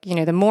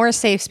the more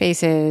safe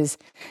spaces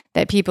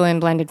that people in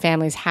blended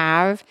families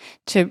have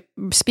to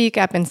speak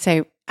up and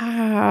say,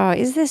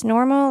 is this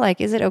normal? Like,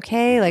 is it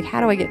okay? Like,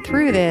 how do I get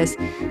through this?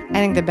 I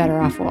think the better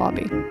off we'll all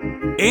be.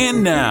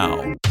 And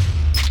now.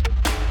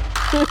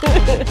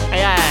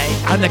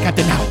 Aye. I'm the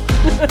captain now.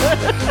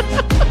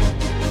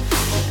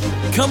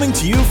 Coming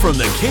to you from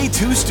the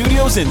K2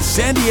 studios in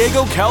San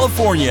Diego,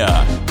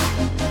 California.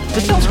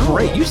 This sounds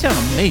great. You sound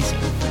amazing.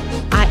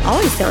 I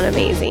always sound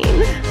amazing.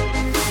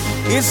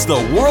 It's the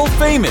world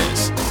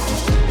famous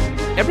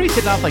Everybody's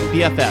hitting off like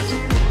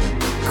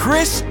BFFs.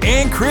 Chris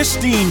and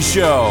Christine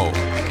Show.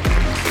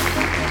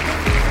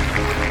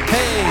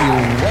 Hey,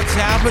 what's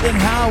happening?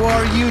 How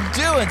are you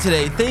doing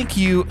today? Thank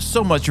you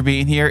so much for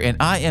being here, and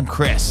I am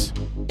Chris.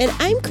 And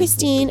I'm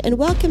Christine, and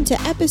welcome to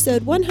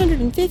episode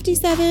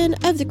 157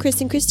 of the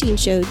Chris and Christine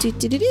Show.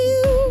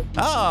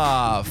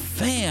 Ah,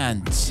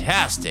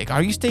 fantastic.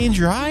 Are you staying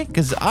dry?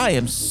 Because I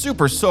am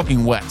super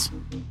soaking wet.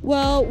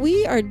 Well,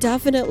 we are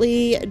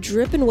definitely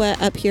dripping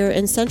wet up here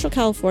in Central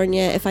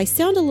California. If I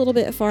sound a little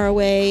bit far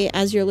away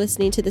as you're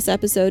listening to this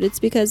episode, it's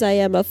because I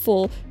am a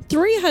full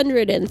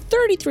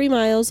 333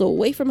 miles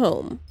away from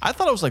home. I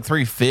thought it was like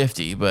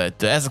 350,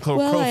 but as a crow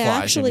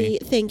flies.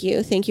 Thank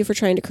you for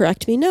trying to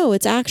correct me. No,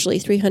 it's actually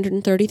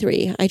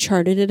 333. I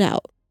charted it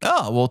out.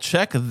 Oh, well,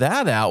 check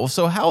that out.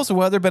 So how's the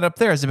weather been up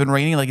there? Has it been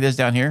raining like it is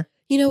down here?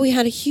 We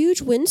had a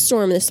huge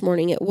windstorm this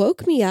morning. It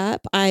woke me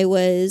up. I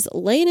was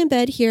laying in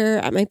bed here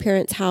at my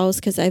parents' house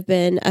because I've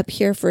been up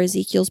here for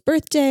Ezekiel's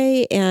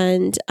birthday,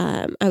 and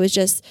I was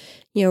just,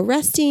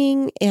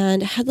 resting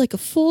and had like a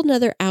full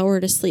another hour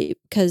to sleep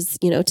because,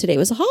 today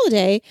was a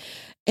holiday.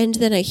 And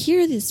then I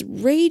hear this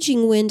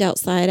raging wind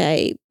outside.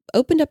 I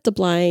opened up the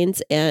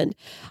blinds and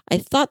I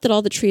thought that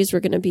all the trees were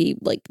going to be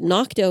like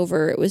knocked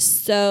over. It was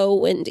so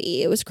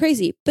windy. It was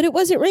crazy, but it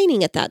wasn't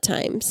raining at that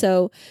time.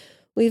 So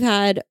we've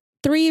had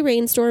 3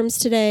 rainstorms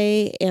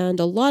today and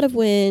a lot of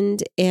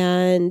wind.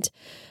 And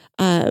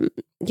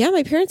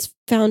my parents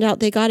found out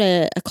they got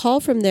a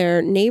call from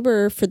their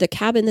neighbor for the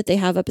cabin that they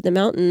have up in the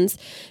mountains.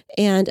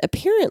 And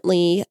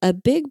apparently a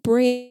big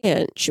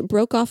branch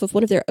broke off of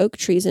one of their oak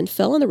trees and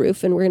fell on the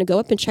roof. And we're going to go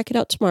up and check it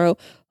out tomorrow.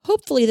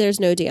 Hopefully there's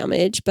no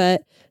damage,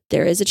 but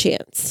there is a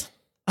chance.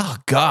 Oh,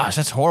 gosh,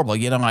 that's horrible.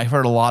 I've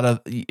heard a lot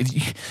of...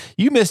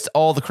 You missed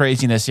all the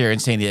craziness here in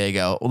San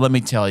Diego. Well, let me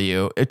tell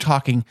you,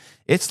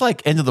 it's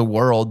like end of the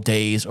world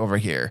days over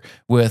here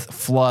with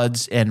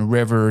floods and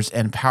rivers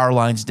and power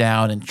lines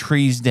down and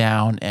trees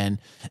down and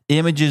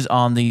images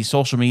on the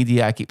social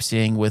media I keep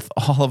seeing with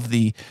all of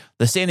the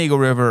San Diego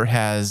River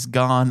has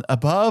gone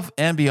above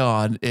and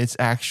beyond its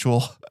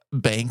actual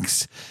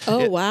banks.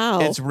 Oh,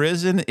 wow. It's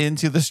risen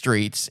into the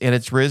streets, and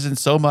it's risen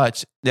so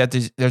much that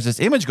there's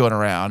this image going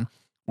around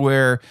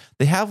where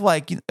they have I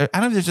don't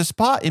know, there's a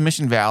spot in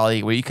Mission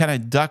Valley where you kind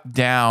of duck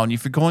down.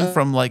 If you're going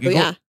from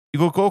you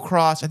go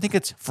across, I think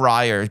it's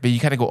Friars, but you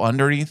kind of go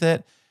underneath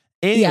it.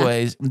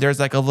 Anyways,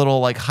 there's like a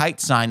little height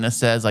sign that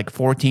says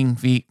 14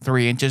 feet,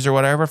 3 inches or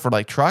whatever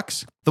for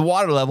trucks. The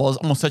water level is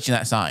almost touching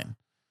that sign.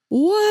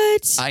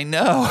 What? I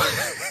know.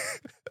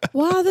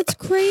 Wow, that's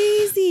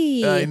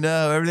crazy. I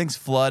know. Everything's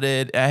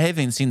flooded. I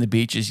haven't seen the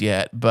beaches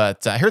yet,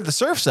 but I heard the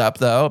surf's up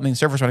though. I mean,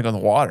 surfers want to go in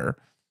the water.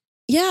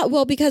 Yeah,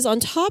 well, because on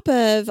top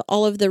of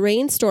all of the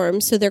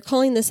rainstorms, so they're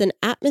calling this an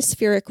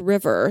atmospheric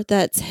river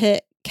that's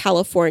hit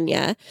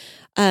California.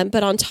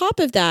 But on top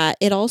of that,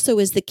 it also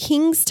is the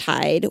King's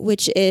Tide,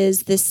 which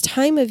is this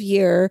time of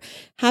year,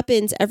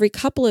 happens every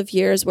couple of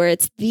years where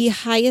it's the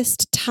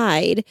highest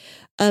tide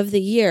of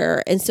the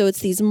year. And so it's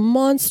these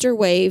monster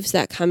waves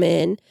that come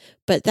in.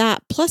 But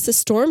that plus a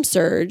storm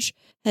surge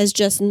has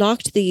just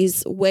knocked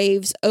these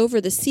waves over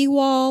the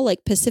seawall,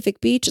 like Pacific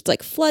Beach. It's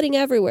like flooding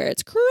everywhere.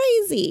 It's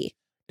crazy.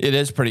 It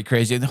is pretty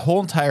crazy. The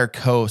whole entire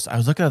coast. I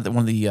was looking at one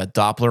of the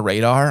Doppler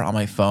radar on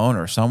my phone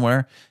or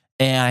somewhere,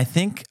 and I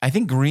think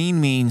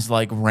green means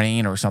like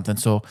rain or something.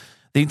 So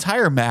the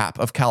entire map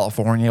of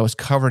California was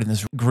covered in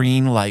this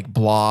green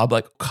blob,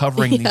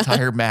 covering the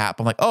entire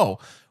map. I'm like, oh,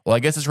 well, I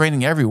guess it's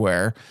raining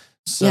everywhere.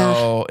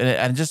 So,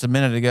 and just a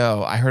minute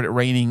ago, I heard it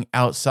raining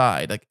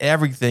outside.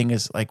 Everything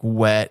is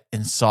wet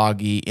and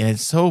soggy, and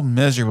it's so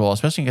miserable,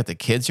 especially when you got the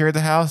kids here at the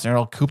house and they're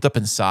all cooped up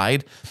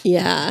inside.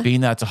 Yeah.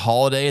 Being that it's a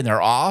holiday and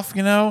they're off,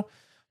 trying to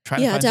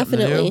find something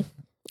to do.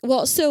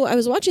 Well, so I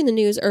was watching the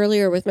news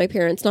earlier with my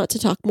parents, not to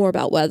talk more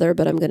about weather,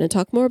 but I'm going to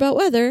talk more about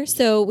weather.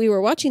 So we were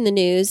watching the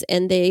news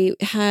and they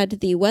had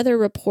the weather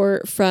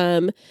report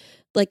from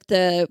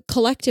the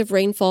collective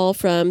rainfall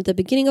from the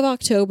beginning of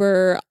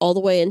October all the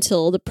way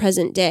until the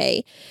present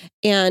day.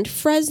 And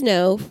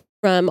Fresno,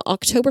 from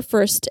October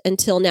 1st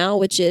until now,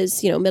 which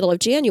is, middle of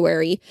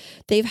January,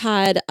 they've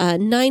had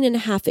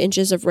 9.5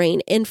 inches of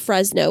rain in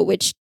Fresno,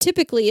 which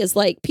typically is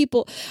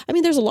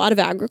there's a lot of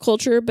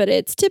agriculture, but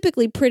it's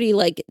typically pretty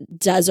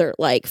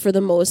desert-like for the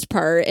most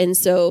part. And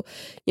so,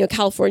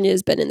 California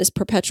has been in this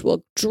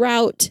perpetual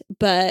drought,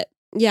 but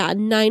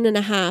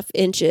 9.5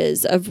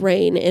 inches of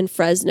rain in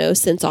Fresno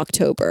since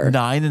October.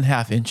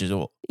 9.5 inches.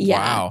 Yeah.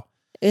 Wow.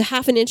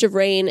 Half an inch of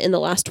rain in the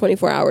last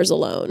 24 hours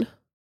alone.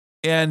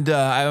 And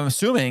I'm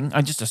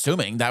just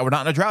assuming that we're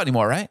not in a drought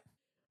anymore, right?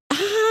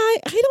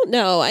 I don't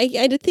know. I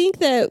think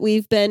that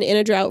we've been in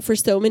a drought for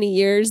so many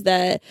years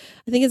that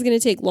I think it's going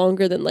to take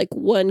longer than like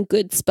one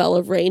good spell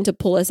of rain to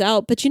pull us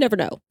out, but you never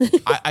know.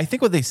 I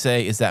think what they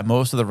say is that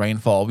most of the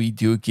rainfall we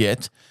do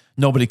get,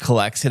 nobody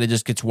collects it. It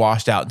just gets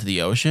washed out into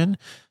the ocean.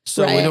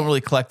 So we don't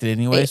really collect it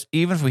anyways.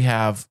 Even if we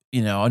have,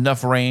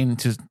 enough rain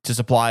to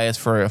supply us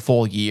for a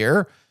full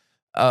year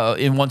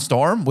in one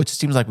storm, which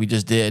seems like we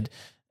just did,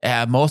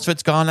 most of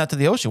it's gone out to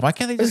the ocean. Why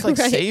can't they just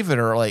save it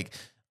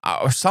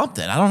or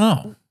something? I don't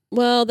know.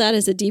 Well, that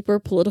is a deeper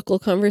political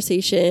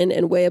conversation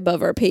and way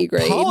above our pay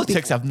grade.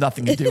 Politics have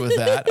nothing to do with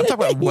that. I'm talking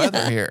about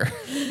weather here.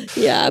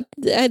 Yeah.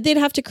 They'd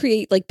have to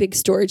create like big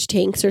storage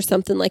tanks or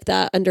something like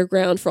that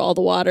underground for all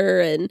the water.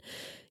 And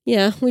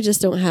yeah, we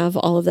just don't have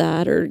all of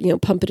that, or,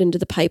 pump it into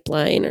the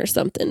pipeline or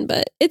something.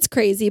 But it's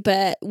crazy.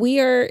 But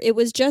it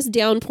was just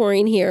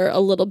downpouring here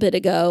a little bit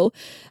ago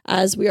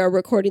as we are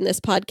recording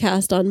this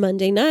podcast on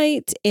Monday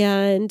night.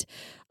 And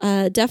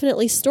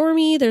definitely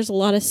stormy. There's a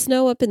lot of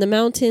snow up in the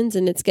mountains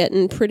and it's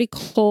getting pretty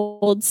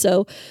cold.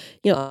 So,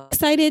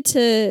 excited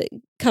to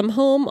come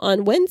home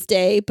on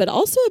Wednesday, but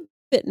also a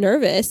bit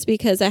nervous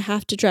because I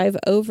have to drive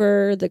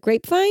over the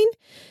Grapevine.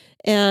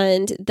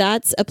 And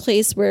that's a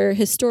place where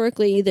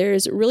historically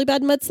there's really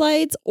bad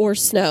mudslides or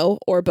snow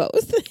or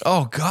both.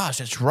 Oh gosh,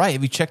 that's right.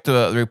 Have you checked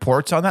the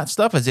reports on that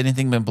stuff? Has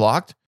anything been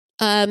blocked?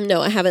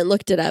 No, I haven't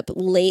looked it up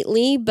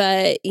lately,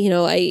 but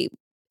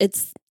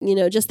it's,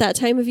 just that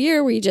time of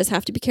year where you just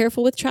have to be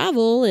careful with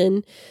travel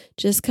and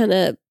just kind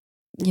of,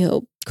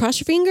 cross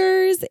your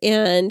fingers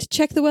and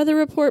check the weather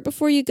report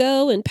before you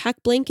go and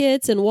pack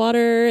blankets and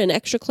water and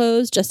extra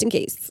clothes just in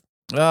case.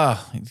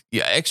 Oh,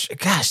 yeah. Extra,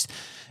 gosh,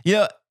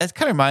 it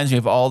kind of reminds me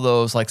of all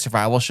those like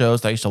survival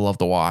shows that I used to love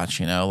to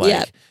watch,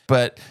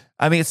 but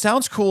I mean, it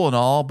sounds cool and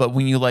all, but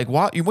when you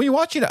when you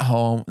watch it at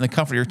home in the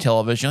comfort of your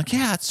television, you're like,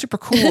 yeah, it's super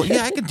cool.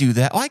 Yeah, I can do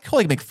that. Oh, I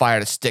can make fire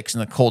out of sticks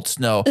in the cold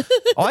snow.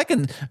 Oh, I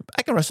can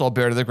wrestle a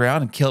bear to the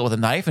ground and kill it with a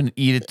knife and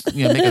eat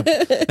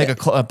it. Make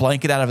a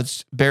blanket out of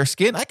its bare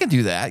skin. I can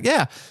do that.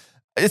 Yeah,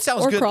 it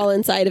sounds good. Or crawl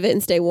inside of it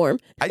and stay warm.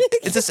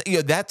 It's just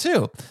that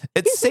too.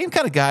 It's the same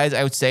kind of guys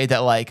I would say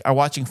that are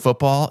watching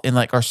football and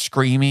are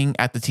screaming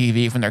at the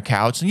TV from their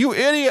couch. And you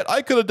idiot!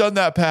 I could have done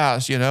that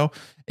pass. And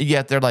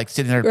yet they're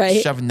sitting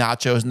there shoving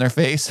nachos in their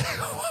face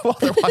while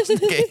they're watching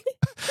the game.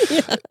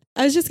 Yeah.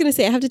 I was just going to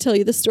say, I have to tell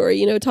you the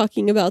story,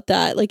 talking about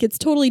that. It's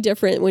totally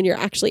different when you're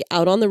actually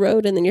out on the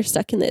road and then you're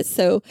stuck in this.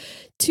 So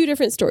 2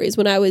 different stories.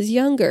 When I was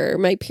younger,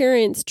 my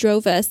parents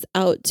drove us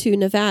out to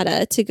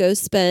Nevada to go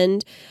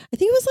spend, I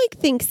think it was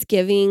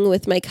Thanksgiving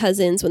with my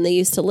cousins when they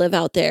used to live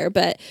out there.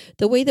 But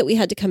the way that we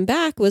had to come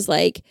back was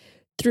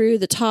through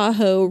the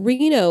Tahoe,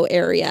 Reno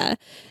area.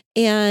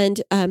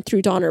 And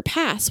through Donner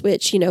Pass,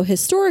 which,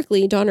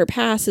 historically Donner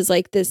Pass is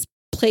this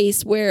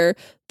place where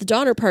the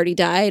Donner Party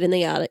died and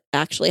they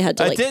actually had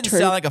to it didn't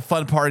sound like a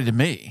fun party to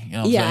me.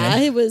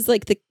 It was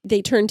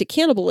they turned to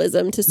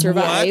cannibalism to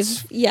survive.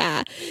 What?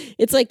 Yeah.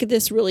 It's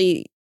this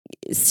really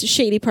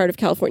shady part of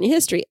California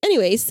history.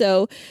 Anyway,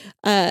 so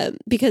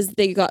because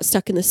they got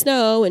stuck in the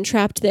snow and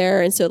trapped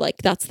there. And so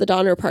that's the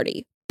Donner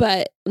Party.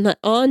 But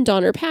on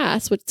Donner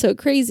Pass, what's so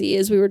crazy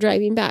is we were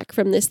driving back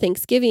from this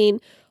Thanksgiving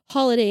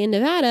holiday in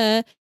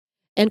Nevada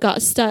and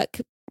got stuck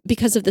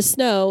because of the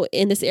snow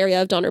in this area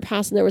of Donner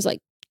Pass. And there was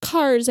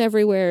cars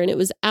everywhere and it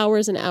was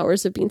hours and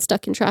hours of being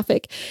stuck in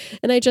traffic.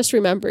 And I just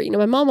remember,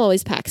 my mom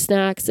always packed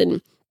snacks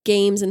and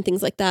games and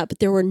things like that, but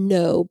there were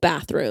no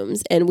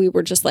bathrooms and we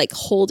were just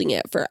holding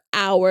it for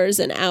hours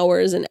and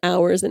hours and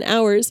hours and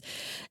hours.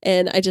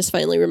 And I just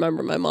finally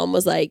remember my mom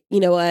was like, you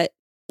know what,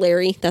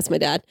 Larry, that's my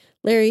dad.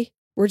 Larry,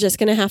 we're just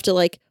going to have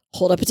to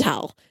hold up a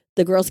towel.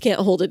 The girls can't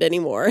hold it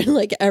anymore.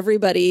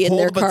 Everybody in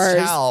their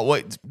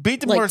cars beat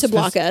them to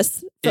block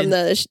us from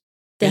the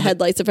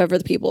headlights of other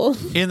people.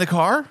 In the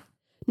car?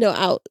 No,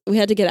 out. We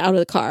had to get out of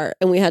the car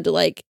and we had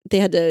to they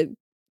had to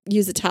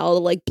use a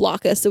towel to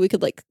block us so we could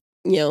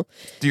do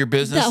your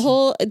business.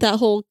 That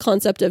whole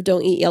concept of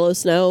don't eat yellow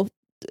snow,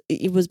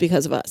 it was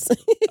because of us.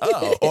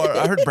 Oh, or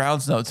I heard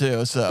brown snow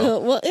too. So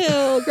well,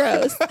 ew,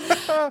 gross.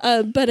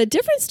 But a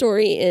different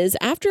story is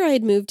after I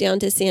had moved down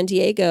to San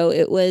Diego,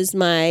 it was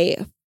my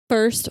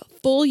first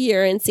full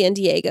year in San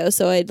Diego.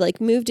 So I'd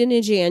moved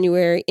in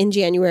January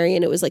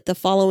and it was the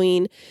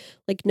following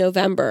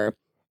November.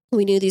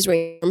 We knew these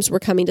rainstorms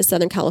were coming to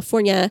Southern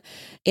California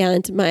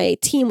and my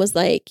team was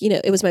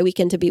it was my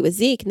weekend to be with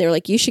Zeke and they were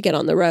you should get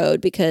on the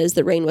road because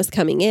the rain was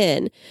coming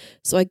in.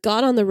 So I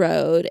got on the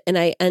road and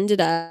I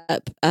ended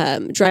up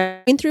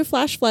driving through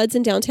flash floods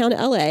in downtown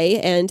LA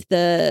and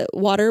the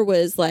water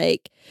was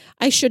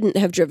I shouldn't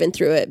have driven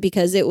through it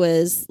because it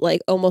was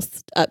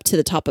almost up to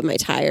the top of my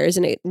tires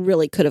and it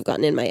really could have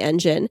gotten in my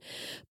engine.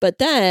 But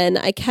then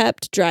I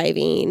kept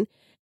driving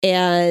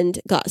and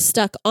got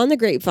stuck on the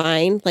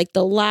Grapevine,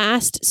 the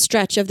last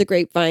stretch of the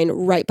Grapevine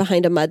right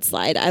behind a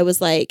mudslide. I was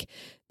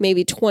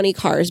maybe 20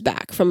 cars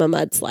back from a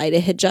mudslide.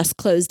 It had just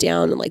closed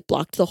down and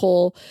blocked the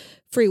whole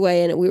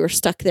freeway, and we were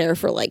stuck there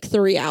for like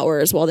 3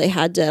 hours while they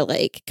had to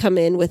like come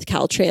in with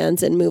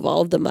Caltrans and move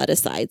all of the mud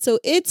aside. So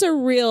it's a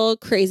real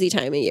crazy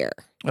time of year.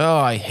 Oh,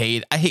 I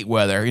hate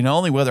weather.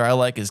 Only weather I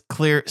like is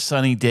clear,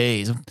 sunny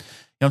days.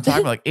 I'm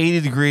talking about like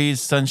 80 degrees,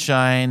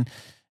 sunshine,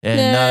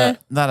 and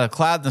not a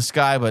cloud in the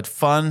sky, but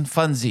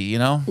funsy,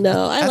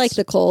 No, I like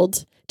the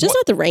cold, just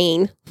not the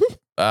rain.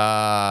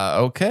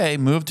 Okay,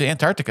 move to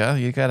Antarctica.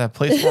 You got a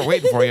place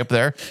waiting for you up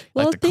there.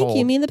 Well, like the thank cold.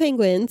 you. Me and the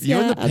penguins. You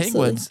yeah, and the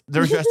penguins.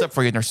 They're dressed up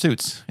for you in their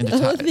suits. In their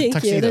thank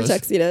tuxedos. you. They're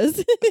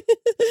tuxedos.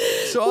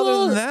 So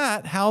other than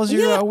that, how's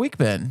your week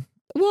been?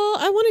 Well,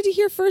 I wanted to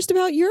hear first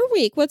about your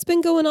week. What's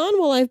been going on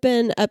while I've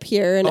been up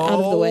here and out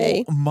of the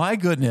way? Oh, my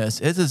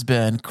goodness. It has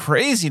been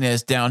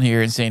craziness down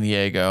here in San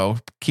Diego,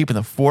 keeping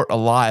the fort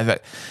alive.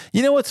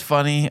 You know what's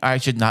funny? I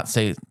should not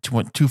say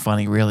too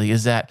funny, really,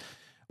 is that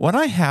when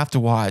I have to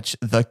watch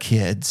the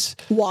kids.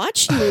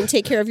 Watch? You mean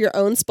take care of your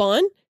own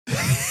spawn?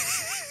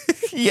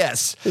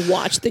 Yes.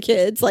 Watch the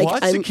kids. Like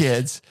watch the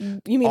kids.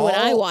 You mean when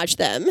I watch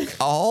them?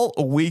 All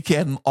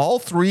weekend, all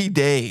 3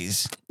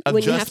 days.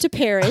 When you have to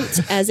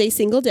parent as a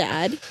single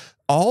dad.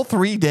 All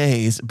 3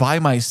 days by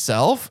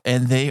myself,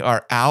 and they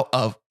are out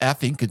of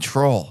effing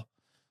control.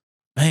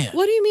 Man.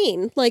 What do you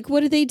mean? Like, what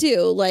do they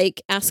do?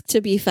 Like, ask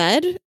to be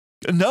fed?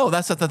 No,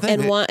 that's not the thing.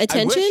 And want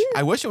attention?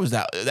 I wish it was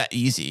that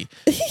easy.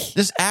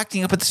 Just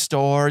acting up at the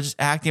store, just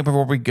acting up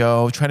everywhere we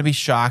go, trying to be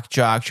shock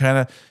jock,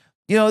 trying to,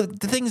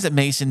 the things that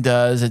Mason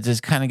does, it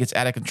just kind of gets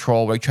out of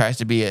control where he tries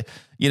to be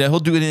he'll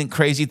do anything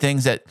crazy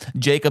things that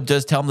Jacob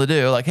does tell him to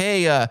do. Like,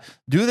 hey,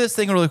 do this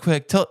thing really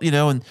quick,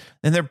 and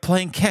they're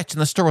playing catch in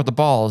the store with the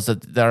balls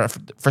that are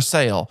for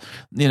sale,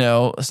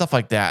 stuff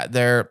like that.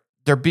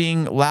 They're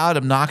being loud,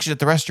 obnoxious at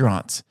the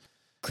restaurants.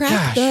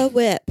 Crack the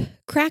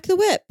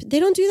whip. They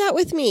don't do that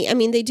with me. I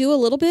mean, they do a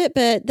little bit,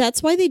 but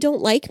that's why they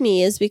don't like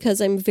me, is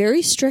because I'm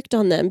very strict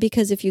on them.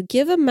 Because if you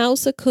give a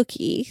mouse a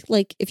cookie,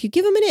 like if you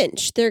give them an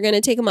inch, they're going to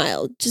take a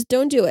mile. Just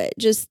don't do it.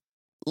 Just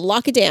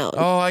lock it down.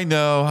 Oh, I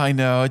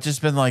know. It's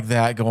just been like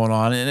that going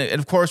on. And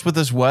of course, with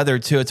this weather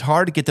too, it's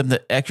hard to get them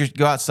to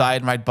go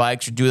outside and ride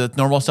bikes or do the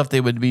normal stuff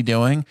they would be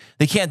doing.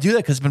 They can't do that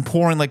because it's been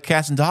pouring like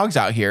cats and dogs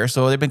out here.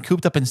 So they've been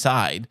cooped up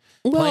inside,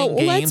 playing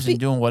games and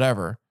doing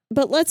whatever.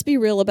 But let's be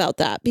real about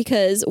that,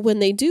 because when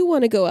they do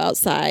want to go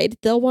outside,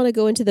 they'll want to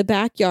go into the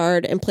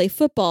backyard and play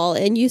football.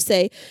 And you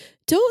say,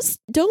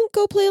 don't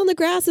go play on the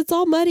grass. It's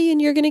all muddy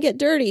and you're going to get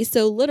dirty.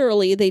 So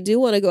literally they do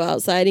want to go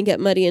outside and get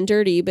muddy and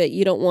dirty, but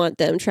you don't want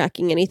them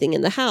tracking anything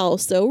in the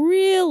house. So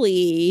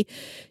really,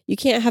 you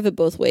can't have it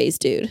both ways,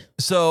 dude.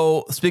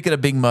 So speaking of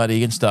being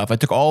muddy and stuff, I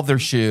took all of their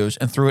shoes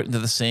and threw it into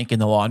the sink in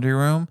the laundry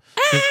room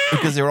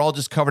because they were all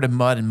just covered in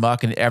mud and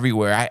muck and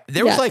everywhere.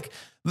 There was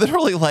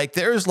literally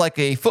there's like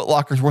a Foot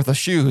Locker's worth of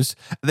shoes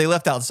they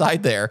left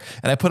outside there,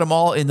 and I put them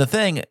all in the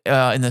thing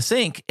in the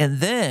sink, and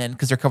then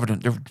because they're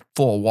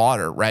full of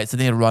water, right? So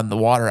they had to run the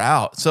water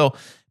out. So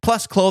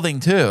plus clothing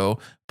too.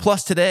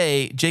 Plus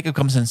today, Jacob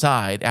comes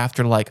inside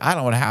after I don't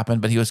know what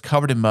happened, but he was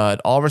covered in mud,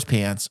 all of his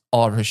pants,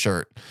 all of his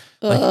shirt.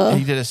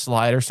 He did a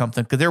slide or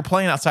something because they were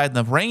playing outside in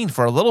the rain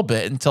for a little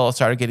bit until it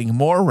started getting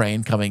more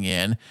rain coming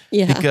in.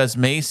 Yeah. Because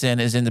Mason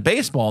is into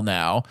baseball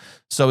now.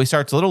 So he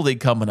starts Little League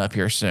coming up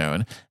here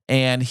soon.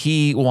 And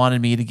he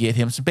wanted me to get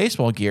him some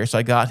baseball gear. So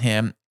I got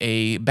him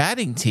a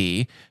batting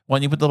tee.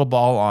 When you put the little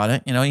ball on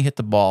it, you hit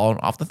the ball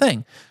off the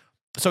thing.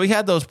 So he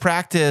had those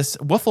practice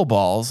wiffle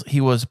balls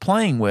he was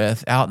playing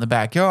with out in the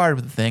backyard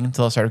with the thing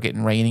until it started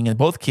getting raining. And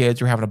both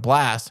kids were having a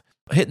blast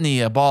hitting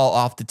the ball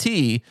off the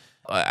tee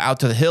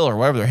out to the hill or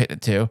wherever they're hitting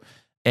it to.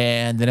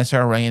 And then it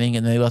started raining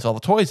and they left all the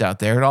toys out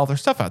there and all their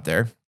stuff out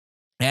there.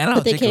 And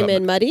but they came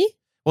in muddy?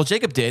 Well,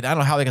 Jacob did. I don't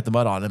know how they got the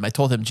mud on him. I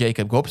told him,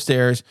 Jacob, go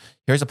upstairs.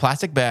 Here's a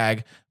plastic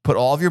bag. Put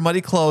all of your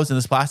muddy clothes in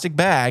this plastic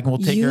bag and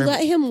we'll take You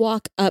let him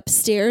walk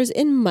upstairs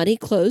in muddy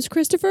clothes,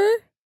 Christopher?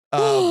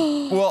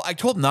 Well, I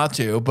told him not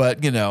to,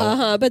 but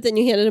But then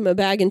you handed him a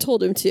bag and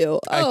told him to.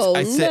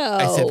 I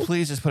said,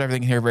 please just put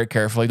everything in here very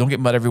carefully. Don't get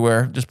mud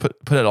everywhere. Just put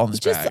it on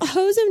this bag. Just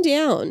hose him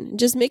down.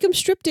 Just make him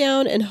strip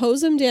down and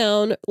hose him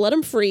down. Let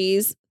him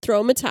freeze. Throw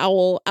him a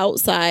towel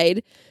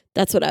outside.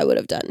 That's what I would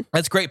have done.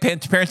 That's great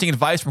parenting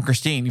advice from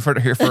Christine. You've heard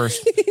it here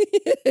first. In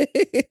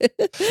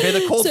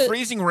the cold,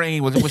 freezing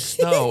rain with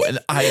snow and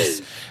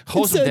ice,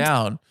 hose him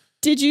down.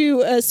 Did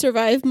you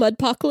survive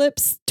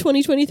Mudpocalypse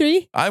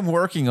 2023? I'm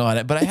working on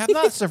it, but I have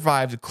not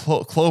survived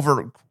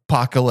Clover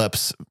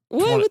apocalypse.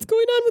 What's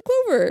going on with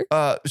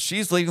Clover?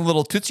 She's leaving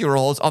little Tootsie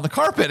Rolls on the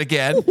carpet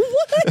again.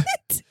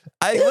 What?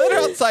 I let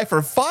her outside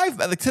for 5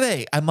 minutes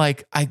today. I'm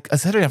like, I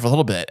set her down for a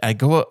little bit. I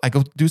go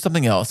do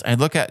something else. I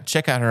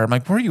check out her. I'm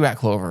like, where are you at,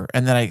 Clover?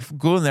 And then I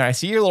go in there. I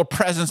see your little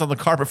presence on the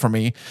carpet for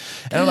me.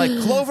 And I'm like,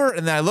 Clover.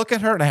 And then I look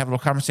at her and I have a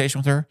little conversation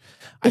with her.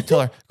 I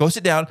tell her, go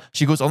sit down.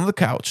 She goes on the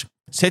couch,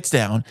 sits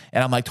down.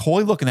 And I'm like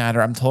totally looking at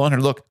her. I'm telling her,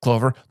 look,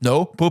 Clover,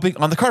 no pooping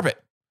on the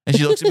carpet. And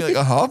she looks at me like,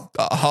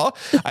 uh-huh.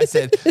 I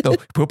said, no,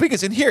 pooping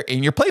is in here,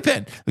 in your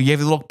playpen. We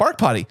gave you a little bark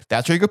potty.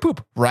 That's where you go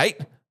poop, right?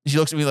 And she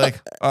looks at me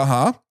like,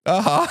 uh-huh.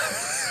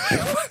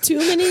 Too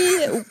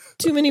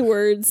many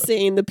words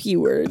saying the P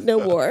word. No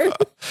more.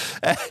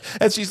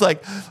 And she's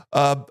like,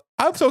 I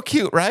I'm so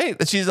cute, right?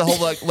 And she's the whole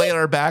like laying on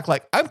her back,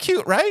 like, I'm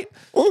cute, right?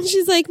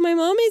 She's like, my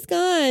mommy's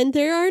gone.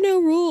 There are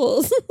no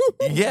rules.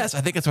 Yes,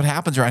 I think that's what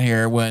happens around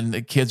here when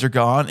the kids are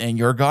gone and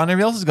you're gone, and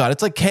everybody else is gone.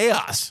 It's like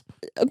chaos.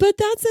 But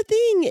that's the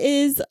thing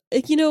is,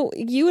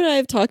 you and I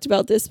have talked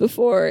about this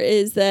before,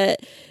 is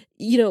that,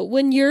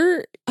 when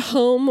you're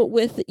home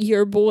with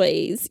your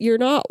boys, you're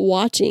not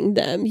watching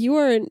them. You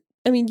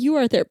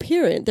are their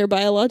parent, their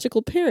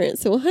biological parent.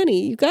 So,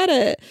 honey, you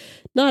gotta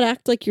not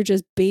act like you're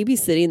just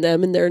babysitting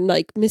them and they're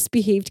like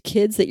misbehaved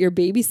kids that you're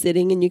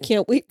babysitting and you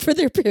can't wait for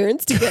their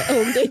parents to get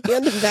home to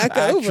hand them back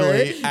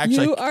over.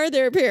 Actually, you are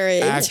their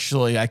parent.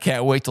 Actually, I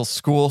can't wait till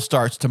school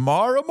starts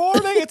tomorrow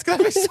morning. It's going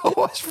to be so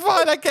much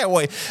fun. I can't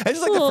wait. It's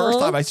like the first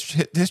time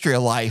in history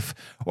of life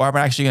where I'm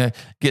actually going to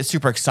get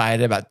super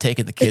excited about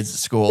taking the kids to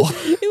school.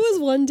 It was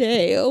one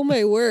day. Oh,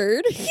 my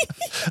word.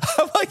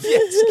 I'm like,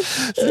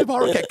 yes.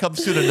 Tomorrow can't come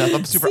soon enough.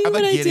 I'm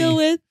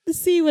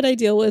See what I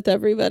deal with,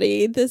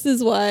 everybody. This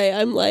is why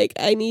I'm like,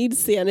 I need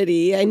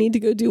sanity. I need to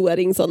go do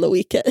weddings on the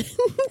weekend.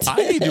 I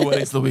need to do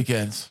weddings on the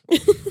weekends.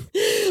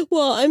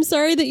 Well, I'm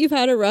sorry that you've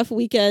had a rough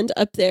weekend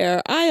up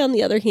there. I, on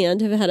the other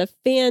hand, have had a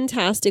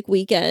fantastic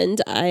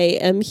weekend. I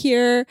am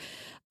here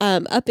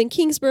up in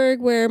Kingsburg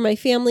where my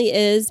family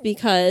is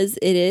because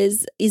it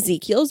is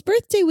Ezekiel's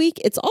birthday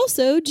week. It's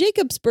also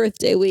Jacob's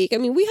birthday week. I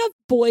mean, we have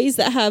boys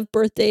that have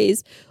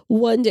birthdays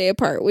one day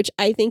apart, which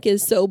I think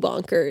is so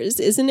bonkers,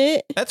 isn't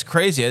it? That's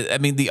crazy. I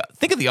mean,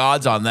 think of the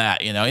odds on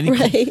that,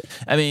 Right.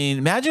 I mean,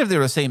 imagine if they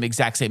were the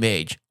exact same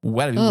age.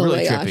 That'd be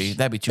really trippy. Gosh.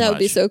 That'd be too much. That would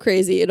be so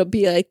crazy. It'll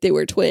be like they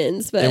were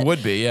twins. But it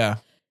would be, yeah.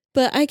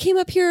 But I came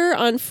up here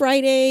on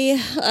Friday,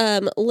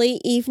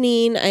 late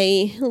evening.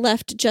 I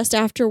left just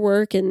after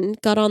work and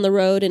got on the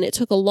road, and it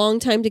took a long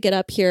time to get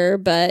up here.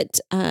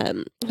 But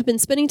I've been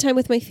spending time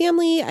with my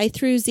family. I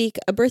threw Zeke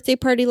a birthday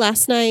party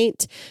last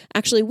night.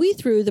 Actually, we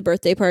threw the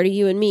birthday party,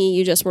 you and me.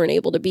 You just weren't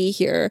able to be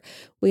here.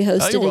 We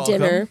hosted a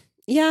dinner.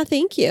 Yeah,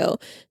 thank you.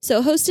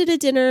 So hosted a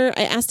dinner.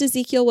 I asked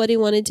Ezekiel what he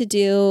wanted to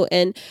do,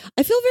 and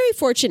I feel very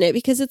fortunate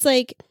because it's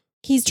like,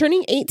 he's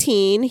turning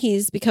 18.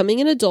 He's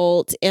becoming an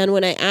adult. And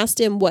when I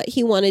asked him what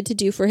he wanted to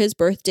do for his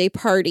birthday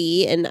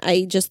party, and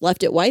I just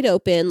left it wide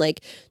open, like,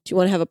 do you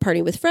want to have a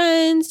party with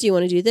friends? Do you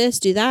want to do this,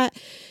 do that?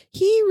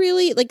 He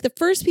really, like, the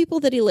first people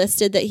that he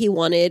listed that he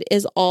wanted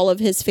is all of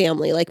his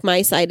family, like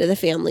my side of the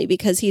family,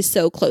 because he's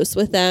so close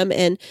with them.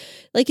 And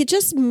like,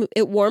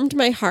 it warmed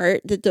my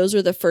heart that those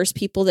were the first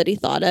people that he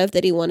thought of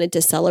that he wanted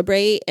to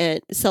celebrate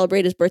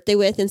his birthday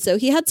with. And so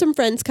he had some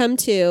friends come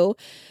too,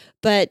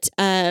 but,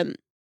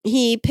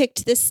 he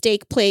picked this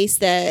steak place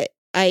that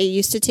I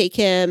used to take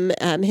him.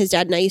 His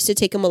dad and I used to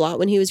take him a lot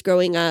when he was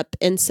growing up.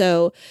 And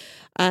so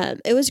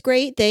it was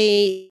great.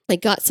 They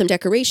got some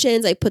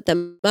decorations. I put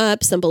them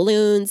up, some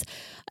balloons.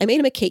 I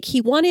made him a cake.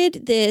 He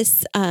wanted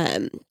this.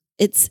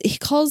 He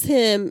calls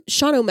him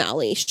Sean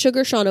O'Malley.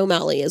 Sugar Sean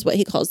O'Malley is what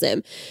he calls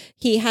them.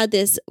 He had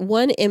this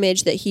one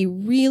image that he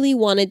really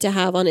wanted to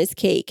have on his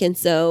cake. And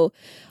so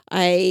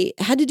I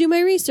had to do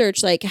my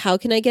research, like, how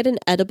can I get an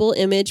edible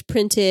image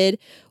printed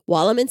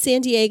while I'm in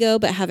San Diego,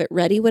 but have it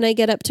ready when I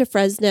get up to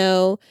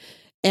Fresno?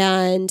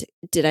 And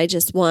did I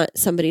just want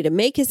somebody to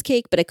make his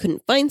cake, but I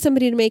couldn't find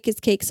somebody to make his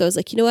cake. So I was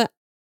like, you know what?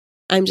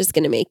 I'm just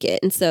going to make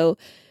it. And so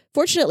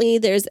fortunately,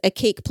 there's a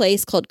cake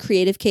place called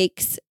Creative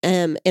Cakes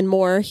and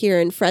More here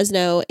in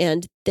Fresno,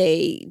 and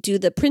they do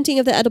the printing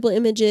of the edible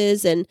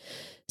images and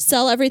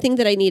sell everything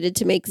that I needed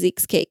to make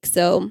Zeke's cake.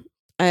 So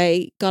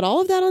I got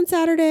all of that on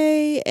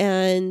Saturday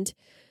and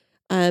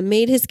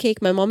made his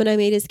cake. My mom and I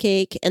made his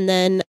cake. And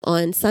then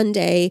on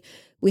Sunday,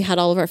 we had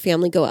all of our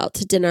family go out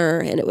to dinner,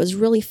 and it was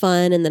really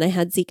fun. And then I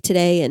had Zeke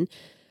today and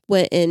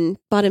went and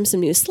bought him some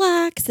new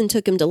slacks and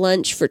took him to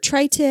lunch for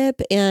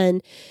tri-tip.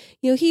 And,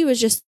 he was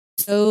just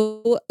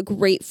so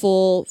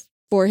grateful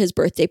for his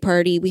birthday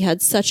party. We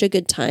had such a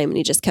good time, and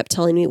he just kept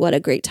telling me what a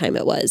great time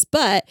it was.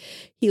 But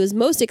he was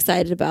most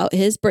excited about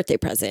his birthday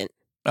present.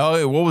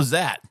 Oh, what was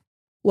that?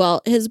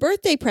 Well, his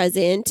birthday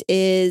present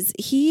is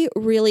he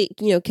really,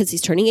 because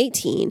he's turning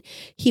 18,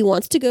 he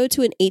wants to go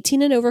to an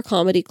 18 and over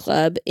comedy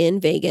club in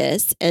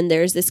Vegas. And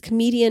there's this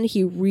comedian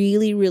he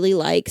really, really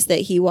likes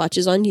that he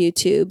watches on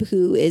YouTube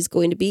who is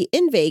going to be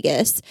in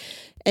Vegas.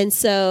 And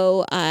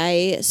so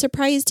I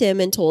surprised him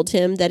and told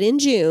him that in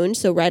June,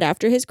 so right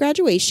after his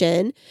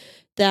graduation,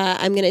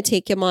 that I'm going to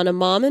take him on a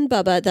Mom and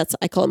Bubba,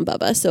 I call him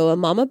Bubba, so a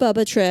Mama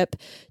Bubba trip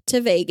to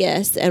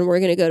Vegas, and we're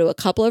going to go to a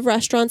couple of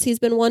restaurants he's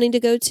been wanting to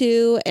go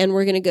to, and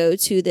we're going to go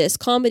to this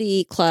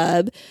comedy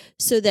club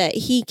so that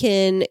he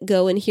can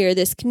go and hear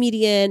this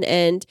comedian.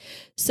 And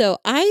so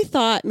I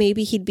thought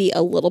maybe he'd be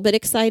a little bit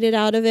excited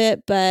out of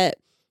it, but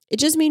it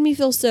just made me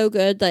feel so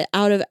good that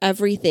out of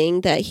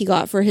everything that he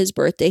got for his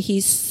birthday,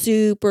 he's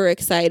super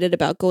excited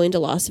about going to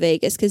Las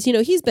Vegas because,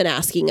 he's been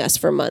asking us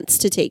for months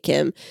to take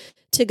him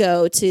to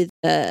go to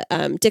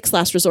the Dick's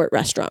Last Resort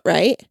restaurant,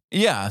 right?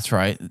 Yeah, that's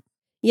right.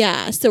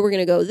 Yeah, so we're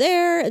going to go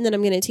there, and then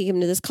I'm going to take him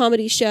to this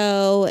comedy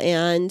show,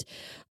 and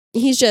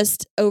he's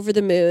just over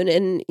the moon.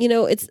 And,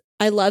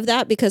 I love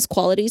that because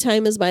quality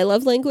time is my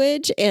love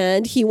language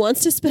and he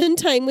wants to spend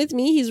time with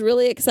me. He's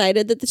really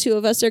excited that the two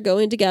of us are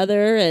going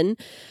together, and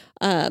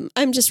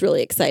I'm just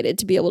really excited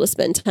to be able to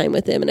spend time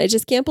with him. And I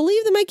just can't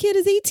believe that my kid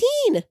is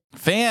 18.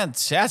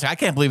 Fantastic. I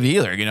can't believe it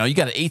either. You know, you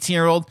got an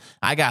 18-year-old.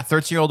 I got a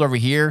 13-year-old over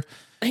here.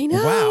 I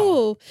know.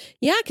 Wow.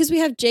 Yeah, because we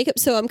have Jacob.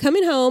 So I'm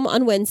coming home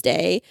on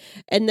Wednesday,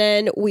 and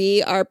then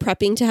we are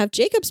prepping to have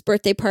Jacob's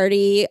birthday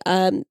party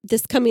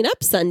this coming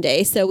up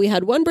Sunday. So we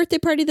had one birthday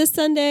party this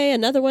Sunday,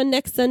 another one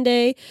next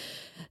Sunday.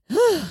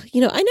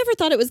 You know, I never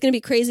thought it was going to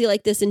be crazy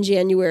like this in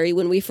January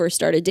when we first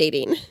started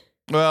dating.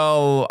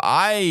 Well,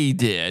 I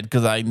did,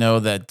 because I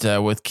know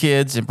that with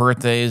kids and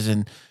birthdays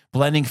and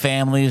blending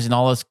families and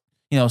all this,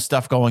 you know,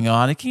 stuff going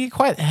on, it can get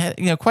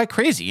quite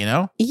crazy, you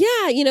know?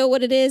 Yeah, you know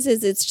what it is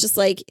it's just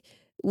like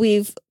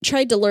we've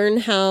tried to learn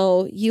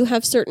how you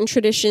have certain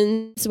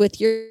traditions with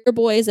your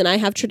boys and I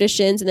have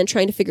traditions, and then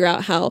trying to figure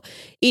out how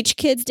each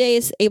kid's day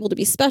is able to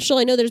be special.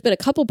 I know there's been a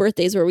couple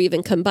birthdays where we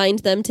even combined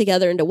them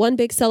together into one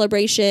big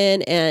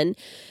celebration, and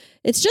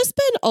it's just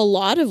been a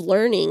lot of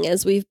learning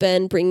as we've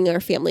been bringing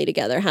our family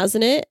together,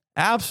 hasn't it?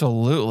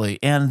 Absolutely.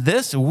 And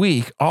this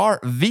week, our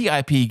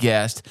VIP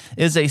guest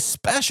is a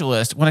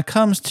specialist when it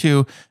comes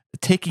to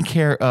taking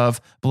care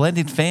of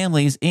blended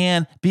families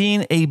and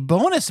being a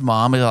bonus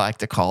mom, as I like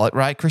to call it,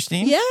 right,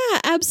 Christine? Yeah,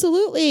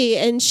 absolutely.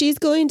 And she's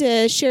going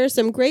to share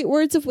some great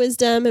words of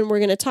wisdom, and we're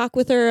going to talk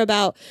with her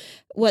about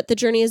what the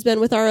journey has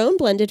been with our own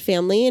blended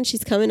family. And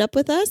she's coming up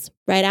with us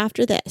right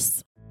after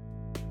this.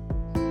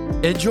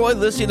 Enjoy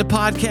listening to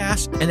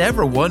podcasts and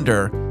ever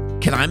wonder,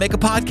 can I make a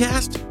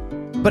podcast?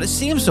 But it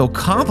seems so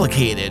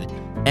complicated,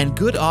 and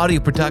good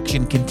audio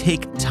production can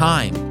take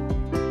time.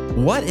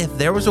 What if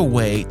there was a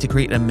way to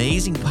create an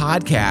amazing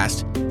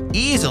podcast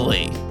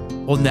easily?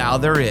 Well, now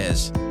there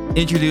is.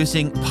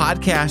 Introducing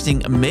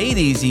Podcasting Made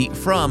Easy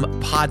from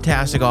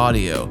Podtastic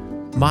Audio.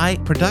 My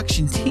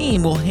production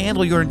team will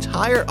handle your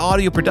entire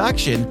audio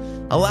production,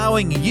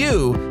 allowing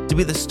you to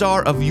be the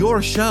star of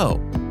your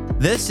show.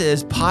 This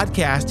is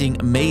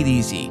Podcasting Made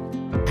Easy.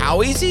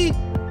 How easy?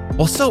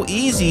 Well, so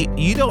easy,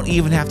 you don't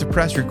even have to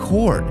press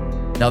record.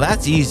 Now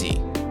that's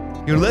easy.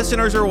 Your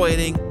listeners are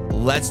waiting.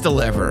 Let's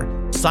deliver.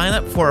 Sign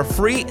up for a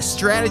free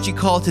strategy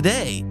call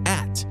today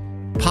at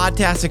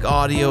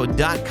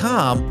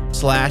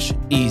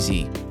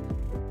podtasticaudio.com/easy.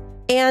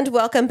 And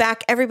welcome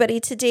back, everybody.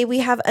 Today we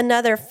have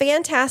another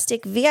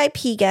fantastic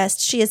VIP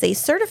guest. She is a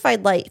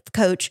certified life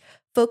coach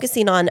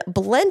focusing on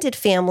blended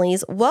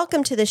families.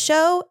 Welcome to the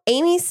show,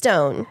 Amy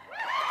Stone.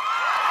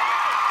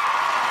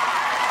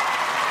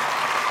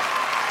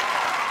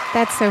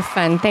 That's so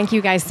fun. Thank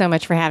you guys so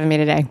much for having me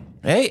today.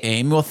 Hey,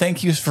 Amy. Well,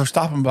 thank you for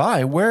stopping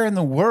by. Where in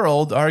the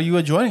world are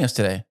you joining us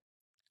today?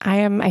 I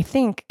am, I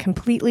think,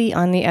 completely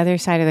on the other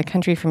side of the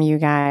country from you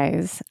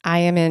guys. I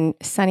am in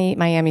sunny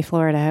Miami,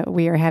 Florida.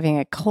 We are having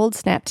a cold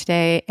snap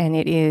today, and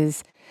it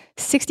is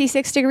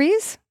 66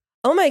 degrees.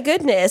 Oh my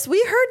goodness.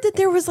 We heard that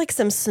there was like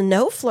some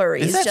snow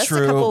flurries just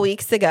true? A couple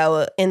weeks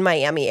ago in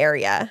Miami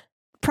area.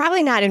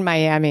 Probably not in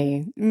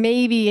Miami.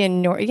 Maybe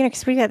in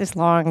because we got this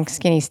long,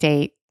 skinny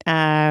state.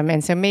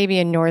 And so maybe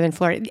in northern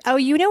Florida. Oh,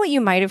 you know what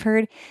you might have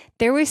heard?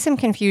 There was some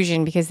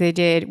confusion because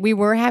we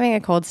were having a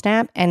cold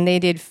snap and they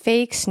did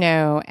fake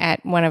snow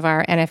at one of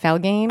our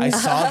NFL games. I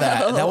saw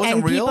that. That wasn't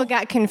and real? People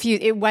got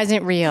confused. It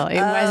wasn't real.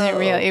 It wasn't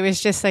real. It was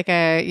just like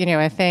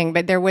a thing,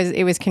 but it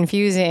was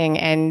confusing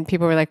and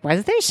people were like,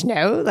 was there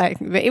snow?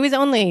 But it was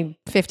only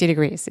 50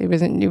 degrees. It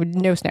was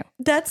no snow.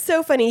 That's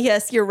so funny.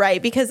 Yes, you're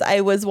right. Because I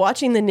was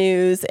watching the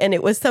news and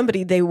it was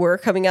they were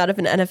coming out of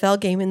an NFL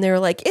game and they were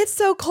like, it's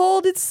so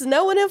cold. It's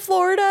snowing in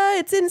Florida.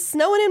 It's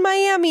snowing in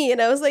Miami.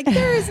 And I was like,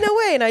 there is no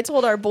way. And I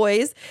told our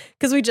boys,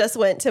 because we just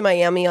went to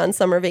Miami on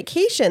summer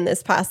vacation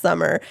this past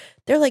summer.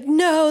 They're like,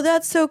 no,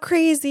 that's so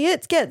crazy.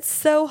 It gets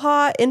so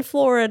hot in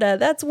Florida.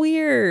 That's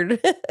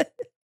weird.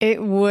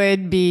 It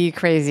would be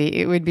crazy.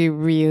 It would be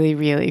really,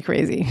 really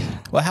crazy.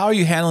 Well, how do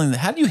you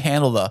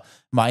handle the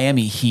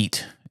Miami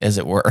heat, as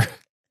it were?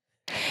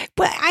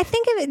 But I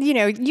think of it,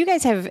 you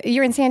guys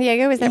you're in San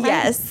Diego, is that right?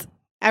 Yes.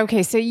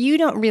 Okay, so you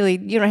don't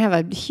have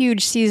a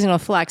huge seasonal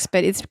flux,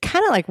 but it's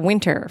kind of like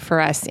winter for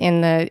us in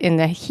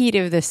the heat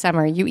of the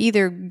summer. You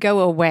either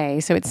go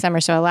away, so it's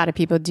summer, so a lot of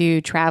people do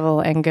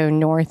travel and go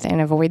north and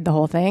avoid the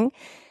whole thing.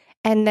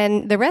 And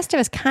then the rest of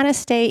us kind of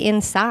stay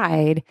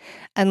inside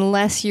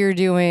unless you're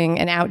doing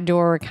an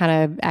outdoor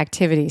kind of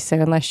activity. So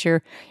unless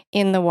you're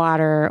in the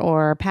water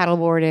or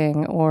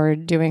paddleboarding or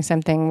doing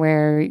something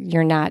where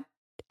you're not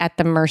at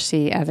the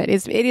mercy of it.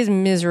 It is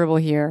miserable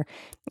here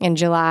in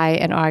July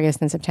and August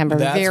and September.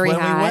 That's very when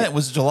hot. we went. It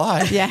was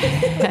July.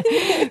 Yeah.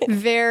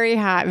 Very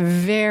hot,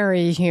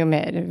 very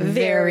humid,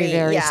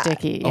 very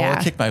sticky. Oh, Yeah.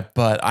 it kicked my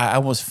butt. I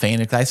almost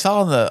fainted. I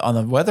saw on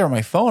the weather on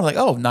my phone, like,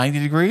 90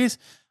 degrees.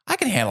 I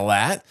can handle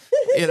that.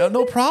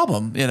 No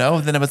problem. Then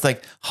it was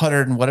like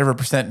 100 and whatever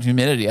 %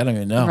 humidity. I don't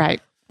even know. Right.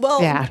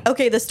 Well, yeah.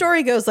 Okay, the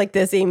story goes like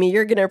this, Amy.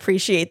 You're going to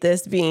appreciate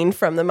this being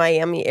from the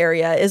Miami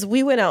area. Is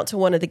we went out to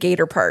one of the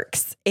gator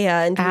parks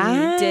and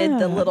we did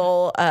the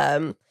little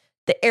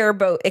the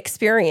airboat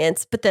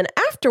experience. But then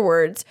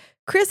afterwards,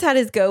 Chris had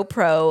his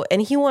GoPro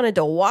and he wanted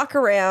to walk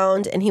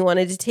around and he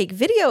wanted to take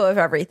video of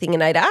everything.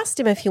 And I'd asked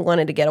him if he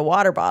wanted to get a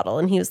water bottle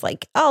and he was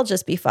like, I'll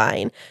just be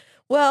fine.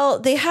 Well,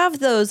 they have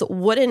those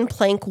wooden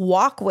plank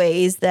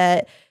walkways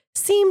that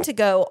seem to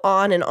go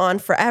on and on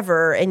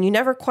forever, and you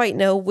never quite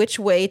know which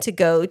way to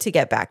go to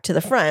get back to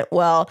the front.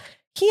 Well,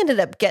 he ended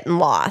up getting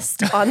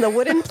lost on the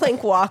wooden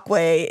plank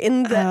walkway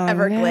in the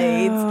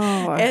Everglades.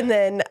 No. And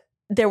then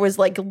there was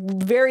like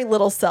very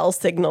little cell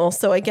signal.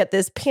 So I get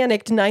this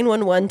panicked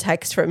 911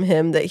 text from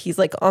him that he's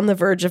like on the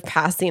verge of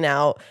passing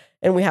out.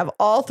 And we have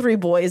all 3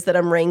 boys that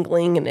I'm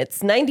wrangling, and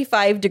it's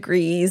 95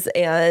 degrees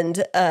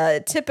and a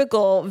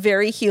typical,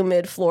 very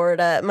humid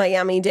Florida,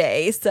 Miami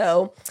day.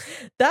 So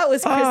that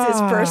was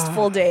Chris's first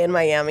full day in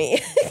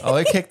Miami. Oh,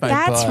 it kicked my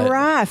That's butt.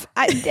 rough.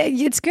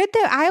 It's good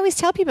though. I always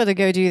tell people to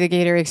go do the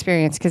gator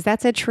experience because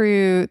that's a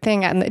true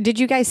thing. Did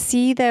you guys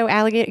see though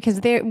alligator?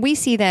 Because we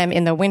see them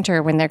in the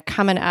winter when they're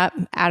coming up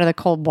out of the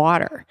cold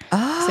water.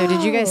 Oh. So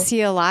did you guys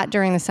see a lot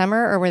during the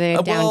summer, or were they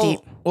down deep?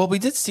 Well, we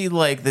did see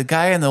like the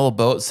guy in the little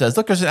boat says,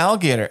 "Look, there's an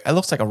alligator. It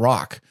looks like a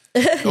rock,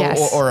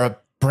 Yes. or a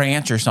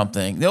branch or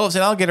something. No, it's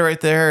an alligator right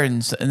there,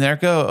 and there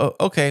it go.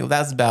 Oh, okay, well,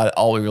 that's about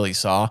all we really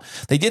saw.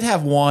 They did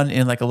have one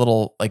in like a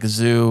little like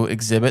zoo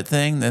exhibit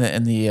thing,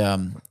 and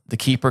the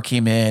keeper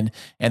came in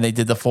and they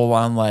did the full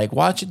on like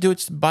watch it do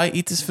its bite,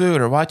 eat this food,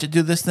 or watch it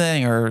do this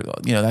thing, or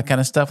that kind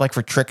of stuff, like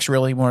for tricks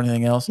really more than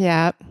anything else.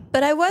 Yeah.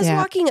 But I was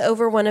walking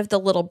over one of the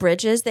little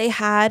bridges they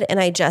had, and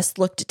I just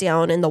looked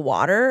down in the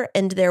water,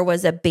 and there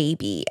was a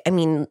baby. I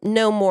mean,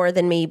 no more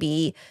than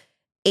maybe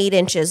 8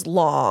 inches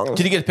long.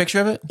 Did you get a picture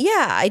of it?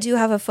 Yeah, I do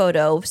have a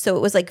photo. So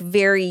it was like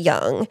very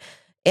young.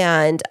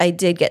 And I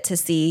did get to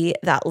see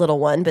that little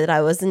one, but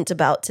I wasn't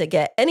about to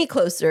get any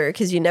closer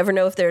because you never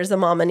know if there's a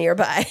mama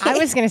nearby. I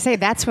was going to say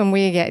that's when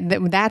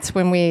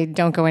we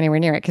don't go anywhere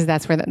near it, because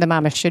that's where the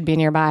mama should be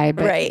nearby.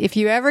 But Right. if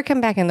you ever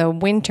come back in the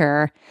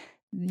winter,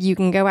 you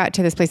can go out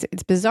to this place.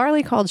 It's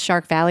bizarrely called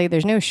Shark Valley.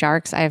 There's no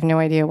sharks. I have no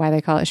idea why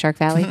they call it Shark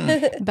Valley.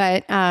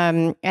 But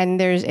and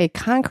there's a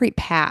concrete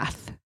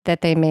path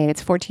that they made.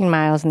 It's 14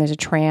 miles and there's a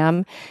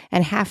tram,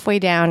 and halfway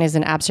down is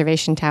an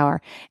observation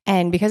tower.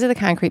 And because of the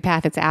concrete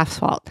path, it's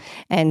asphalt.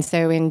 And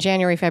so in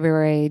January,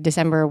 February,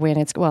 December,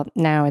 when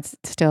now it's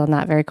still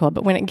not very cold,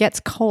 but when it gets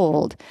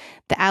cold,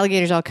 the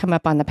alligators all come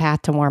up on the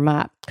path to warm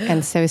up.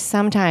 And so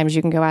sometimes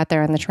you can go out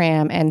there on the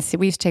tram and see,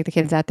 we used to take the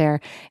kids out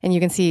there and you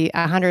can see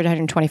 100,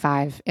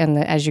 125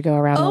 as you go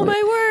around. Oh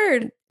my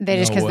word.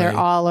 Because they're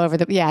all over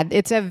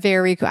it's a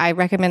very cool, I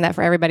recommend that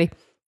for everybody.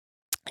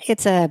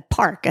 It's a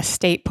park, a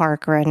state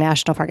park or a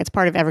national park. It's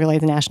part of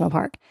Everglades National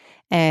Park,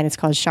 and it's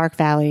called Shark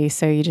Valley.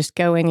 So you just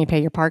go in, you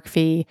pay your park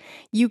fee.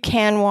 You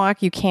can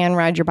walk, you can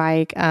ride your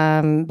bike,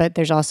 but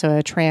there's also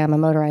a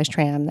motorized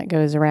tram that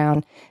goes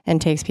around and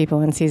takes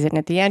people and sees it. And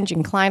at the end, you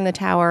can climb the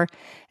tower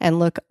and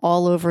look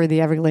all over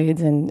the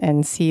Everglades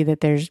and see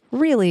that there's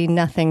really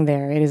nothing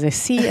there. It is a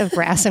sea of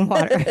grass and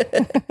water.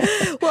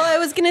 Well, I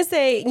was going to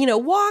say,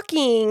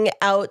 walking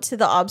out to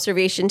the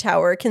observation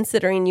tower,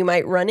 considering you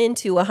might run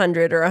into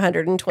 100 or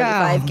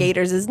 125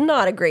 gators, is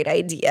not a great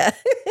idea.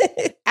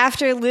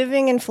 After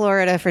living in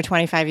Florida for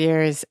 25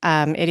 years,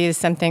 it is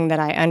something that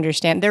I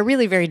understand. They're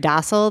really very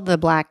docile. The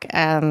black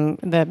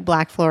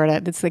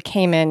Florida, it's the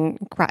Cayman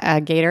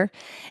gator,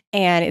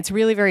 and it's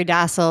really very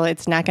docile.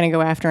 It's not going to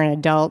go after an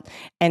adult.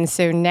 And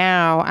so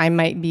now I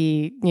might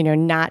be,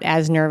 not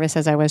as nervous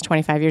as I was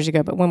 25 years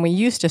ago. But when we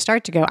used to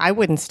start to go, I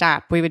wouldn't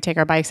stop. We would take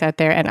our bikes out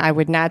there and I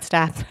would not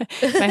stop.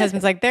 My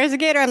husband's like, "There's a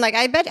gator." I'm like,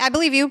 I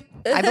believe you.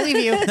 I believe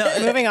you.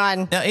 Moving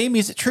on. Now, Amy,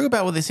 is it true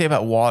about what they say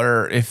about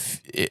water?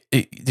 If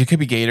there could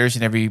be gators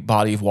in every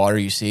body of water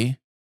you see?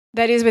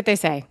 That is what they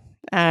say.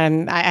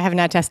 I have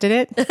not tested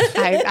it.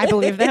 I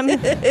believe them.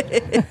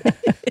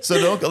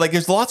 So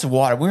there's lots of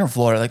water. We're in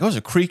Florida. Like, there's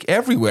a creek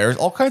everywhere. There's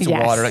all kinds of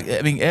Yes. water.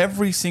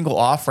 Every single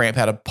off ramp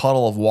had a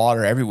puddle of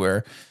water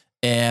everywhere.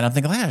 And I'm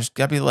thinking, there's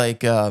got to be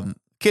like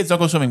kids don't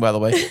go swimming. By the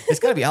way, it's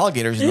got to be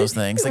alligators in those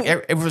things. Like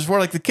it was where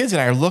like the kids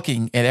and I are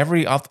looking at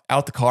every out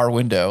the car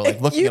window, like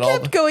looking You at all.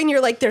 kept going.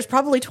 You're like, "There's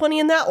probably 20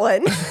 in that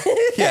one."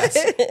 Yes.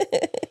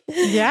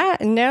 Yeah,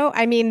 no,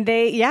 I mean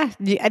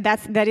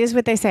that is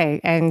what they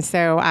say, and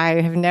so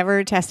I have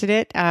never tested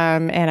it,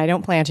 and I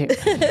don't plan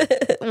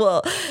to.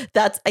 Well,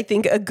 that's, I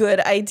think, a good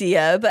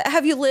idea. But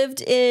have you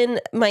lived in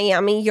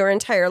Miami your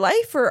entire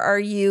life, or are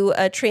you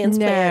a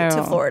transplant to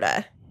No.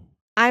 Florida?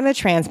 I'm a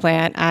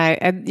transplant.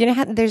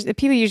 There's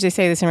people usually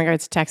say this in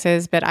regards to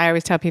Texas, but I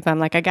always tell people I'm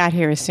like, I got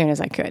here as soon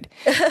as I could.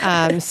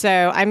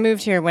 So I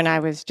moved here when I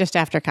was just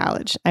after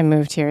college. I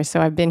moved here,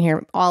 so I've been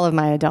here all of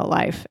my adult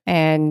life.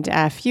 And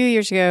a few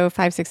years ago,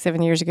 5, 6,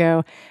 7 years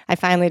ago, I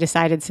finally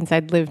decided, since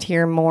I'd lived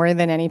here more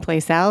than any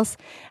place else,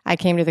 I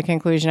came to the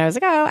conclusion I was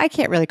like, I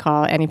can't really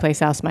call any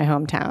place else my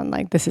hometown.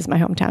 Like, this is my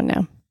hometown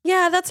now.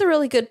 Yeah, that's a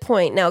really good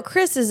point. Now,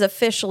 Chris is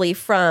officially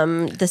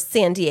from the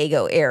San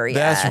Diego area.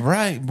 That's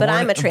right. But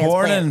I'm a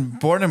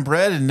transplant. Born and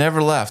bred and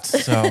never left.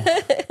 So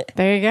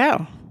There you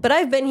go. But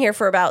I've been here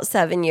for about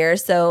 7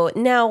 years. So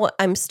now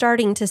I'm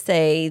starting to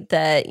say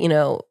that,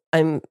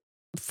 I'm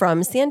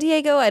from San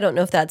Diego. I don't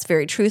know if that's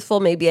very truthful.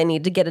 Maybe I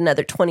need to get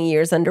another 20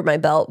 years under my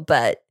belt,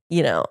 but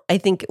I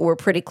think we're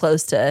pretty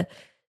close to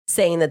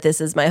saying that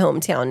this is my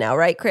hometown now,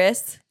 right,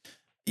 Chris?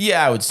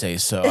 Yeah, I would say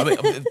so. I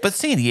mean, but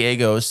San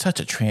Diego is such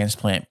a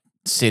transplant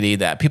city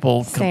that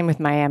people Same with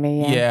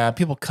Miami. yeah,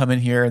 people come in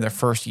here in their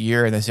first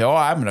year and they say, "Oh,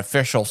 I'm an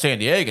official San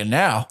Diegan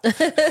now."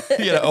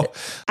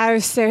 I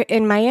was so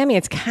in Miami.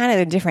 It's kind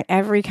of different.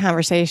 Every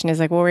conversation is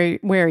like, "Well,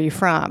 where are you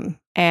from?"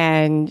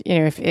 And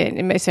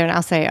so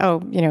I'll say,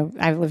 "Oh,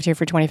 I've lived here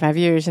for 25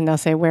 years," and they'll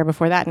say, "Where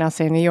before that?" And I'll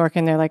say, "New York,"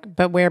 and they're like,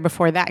 "But where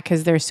before that?"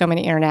 Because there's so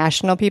many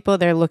international people.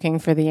 They're looking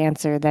for the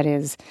answer that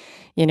is,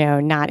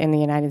 not in the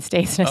United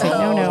States. And I say,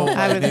 no,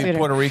 I was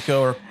Puerto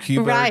Rico or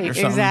Cuba, right? or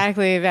something.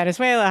 Exactly,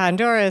 Venezuela,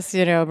 Honduras,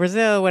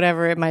 Brazil,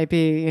 whatever it might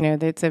be.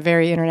 It's a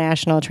very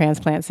international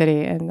transplant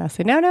city, and I'll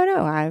say, no,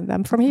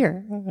 I'm from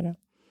here.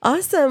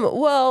 Awesome.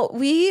 Well,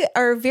 we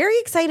are very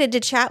excited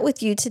to chat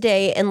with you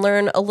today and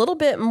learn a little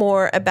bit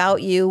more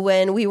about you.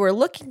 When we were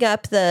looking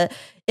up the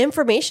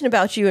information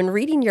about you and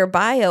reading your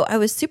bio, I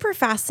was super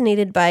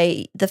fascinated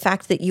by the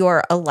fact that you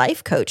are a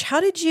life coach. How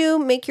did you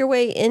make your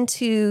way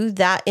into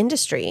that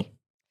industry?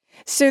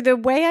 So the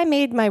way I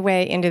made my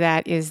way into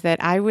that is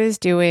that I was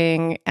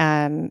doing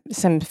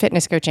some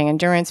fitness coaching,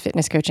 endurance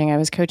fitness coaching. I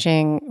was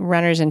coaching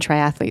runners and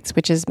triathletes,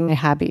 which is my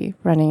hobby,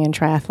 running and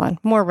triathlon.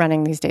 More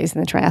running these days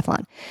than the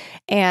triathlon.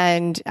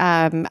 And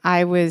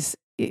I was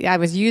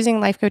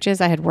using life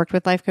coaches. I had worked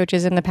with life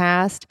coaches in the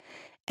past.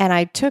 And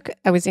I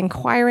was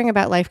inquiring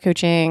about life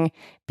coaching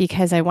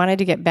because I wanted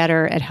to get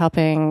better at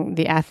helping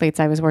the athletes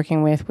I was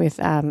working with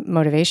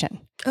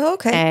motivation. Oh,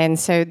 okay. And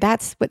so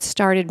that's what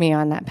started me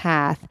on that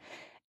path.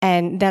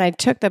 And then I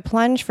took the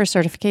plunge for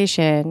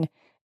certification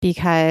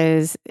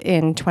because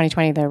in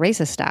 2020, the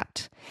races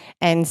stopped.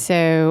 And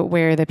so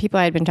where the people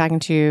I had been talking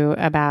to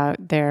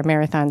about their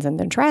marathons and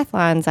their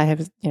triathlons, I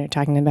was,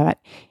 talking to them about,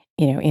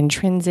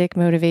 intrinsic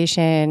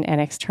motivation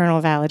and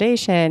external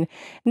validation.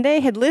 And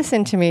they had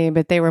listened to me,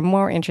 but they were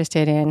more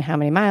interested in how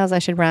many miles I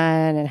should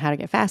run and how to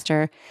get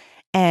faster.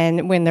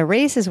 And when the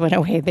races went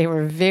away, they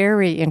were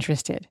very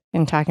interested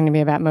in talking to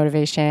me about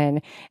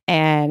motivation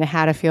and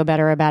how to feel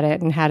better about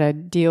it and how to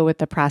deal with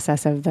the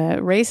process of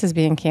the races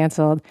being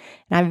canceled.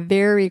 And I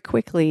very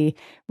quickly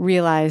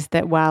realized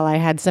that while I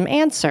had some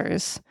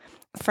answers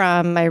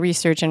from my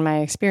research and my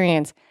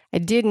experience, I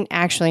didn't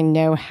actually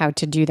know how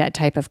to do that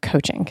type of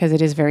coaching because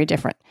it is very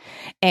different.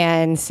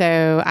 And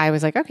so I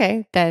was like,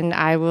 okay, then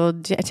I will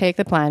take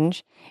the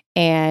plunge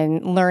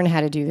and learn how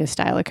to do this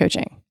style of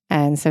coaching.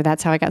 And so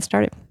that's how I got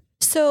started.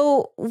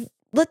 So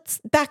let's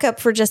back up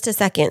for just a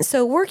second.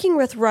 So working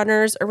with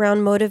runners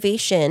around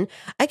motivation,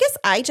 I guess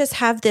I just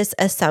have this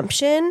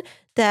assumption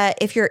that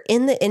if you're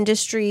in the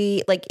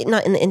industry, like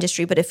not in the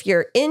industry, but if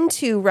you're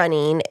into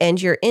running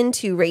and you're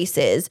into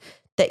races,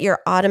 that you're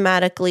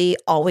automatically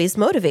always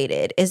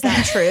motivated. Is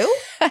that true?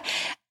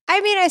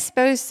 I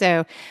suppose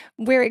so.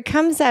 Where it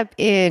comes up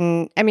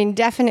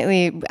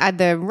definitely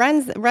the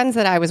runs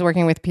that I was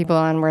working with people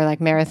on were like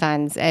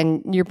marathons,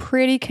 and you're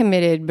pretty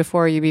committed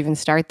before you even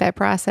start that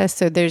process.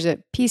 So there's a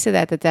piece of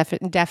that that's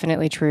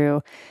definitely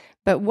true.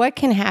 But what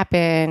can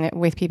happen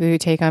with people who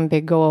take on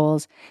big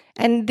goals,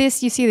 and you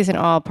see this in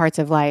all parts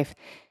of life,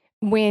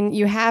 when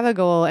you have a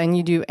goal and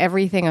you do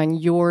everything on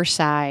your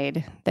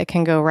side that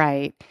can go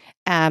right,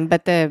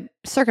 but the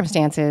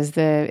circumstances,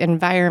 the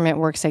environment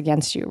works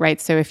against you, right?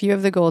 So if you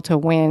have the goal to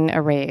win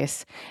a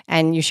race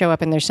and you show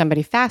up and there's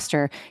somebody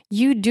faster,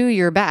 you do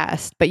your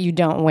best, but you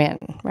don't win,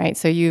 right?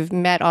 So you've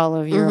met all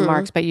of your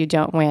marks, but you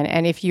don't win.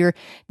 And if you're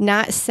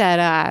not set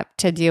up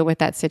to deal with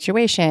that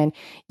situation,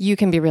 you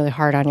can be really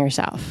hard on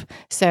yourself.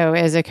 So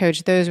as a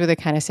coach, those were the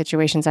kind of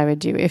situations I would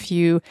do. If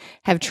you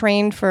have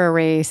trained for a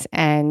race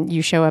and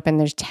you show up and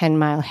there's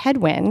 10-mile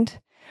headwind,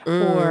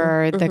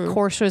 or the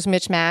course was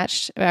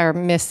mismatched or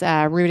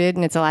misrouted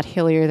and it's a lot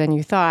hillier than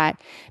you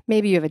thought,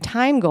 maybe you have a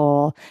time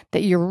goal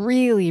that you're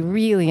really,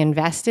 really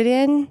invested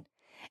in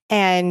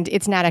and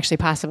it's not actually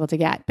possible to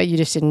get, but you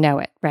just didn't know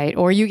it, right?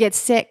 Or you get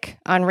sick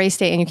on race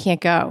day and you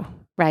can't go,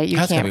 right? You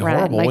That's can't gonna be run.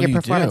 horrible. Like What your do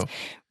you performance. do?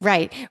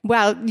 Right.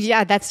 Well,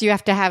 yeah, you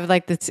have to have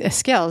like the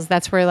skills.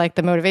 That's where like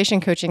the motivation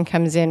coaching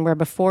comes in, where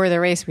before the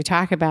race, we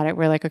talk about it.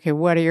 We're like, okay,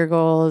 what are your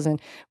goals and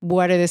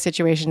what are the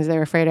situations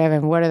they're afraid of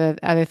and what are the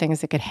other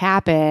things that could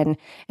happen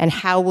and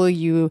how will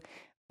you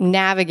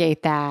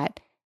navigate that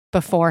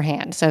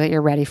beforehand so that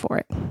you're ready for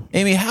it?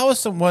 Amy, how is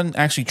someone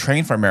actually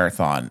trained for a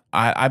marathon?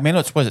 I mean,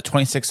 it's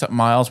 26 something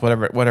miles,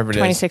 whatever it is.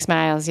 26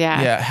 miles.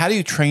 Yeah. Yeah. How do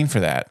you train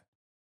for that?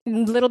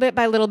 Little bit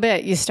by little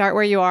bit, you start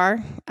where you are.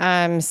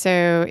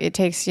 So it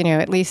takes,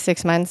 at least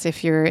 6 months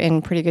if you're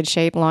in pretty good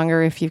shape,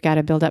 longer if you've got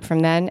to build up from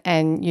then.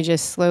 And you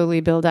just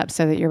slowly build up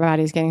so that your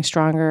body's getting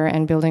stronger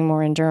and building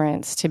more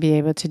endurance to be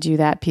able to do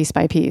that piece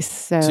by piece.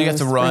 So So you have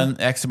to run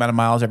X amount of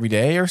miles every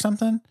day or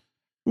something?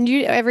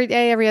 You every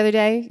day, every other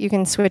day, you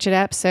can switch it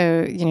up.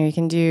 So, you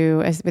can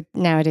do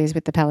nowadays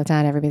with the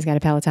Peloton, everybody's got a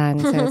Peloton.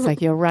 So it's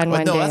like you'll run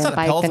one no, day that's and not a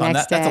bike the Peloton.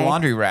 next day. That's a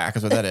laundry rack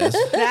is what that is.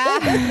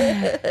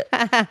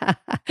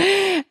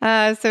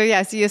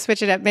 So you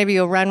switch it up. Maybe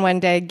you'll run one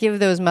day, give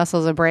those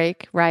muscles a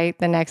break, right?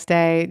 The next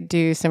day,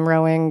 do some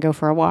rowing, go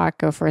for a walk,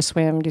 go for a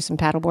swim, do some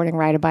paddleboarding,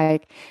 ride a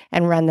bike,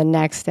 and run the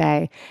next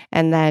day.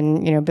 And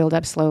then, build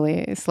up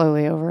slowly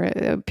over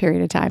a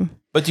period of time.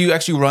 But do you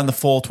actually run the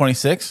full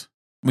 26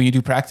 when you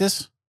do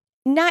practice?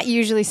 Not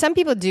usually. Some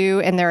people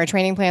do, and there are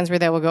training plans where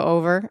they will go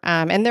over.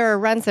 And there are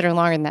runs that are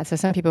longer than that. So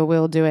some people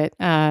will do it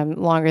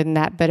longer than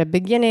that. But a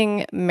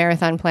beginning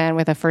marathon plan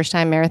with a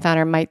first-time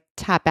marathoner might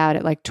top out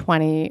at like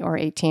 20 or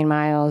 18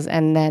 miles.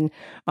 And then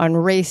on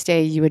race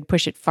day, you would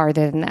push it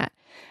farther than that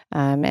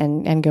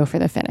and go for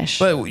the finish.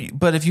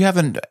 But if you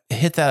haven't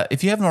hit that,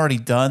 if you haven't already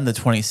done the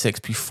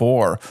 26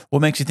 before, what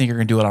makes you think you're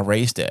going to do it on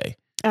race day?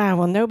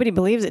 Well, nobody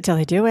believes it till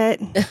they do it.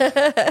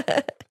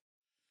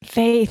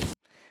 Faith.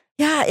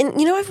 Yeah. And,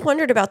 I've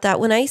wondered about that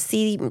when I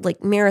see like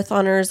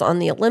marathoners on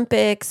the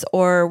Olympics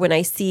or when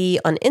I see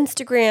on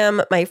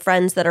Instagram my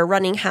friends that are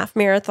running half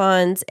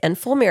marathons and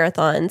full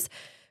marathons.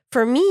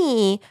 For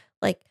me,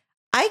 like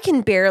I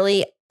can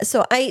barely,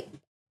 so I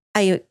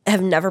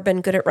have never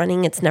been good at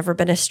running. It's never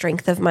been a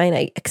strength of mine.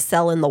 I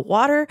excel in the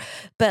water,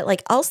 but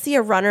like I'll see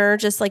a runner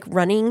just like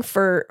running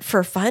for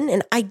fun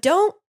and I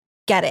don't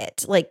get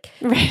it. Like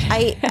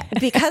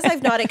because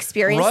I've not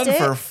experienced it.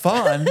 Run for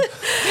fun.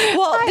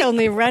 Well, I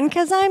only run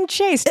because I'm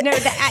chased.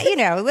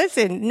 No,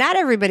 listen, not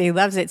everybody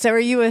loves it. So are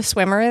you a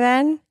swimmer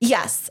then?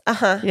 Yes.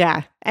 Uh-huh.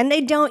 Yeah. And they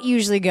don't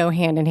usually go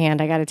hand in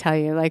hand. I got to tell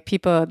you, like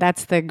people,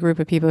 that's the group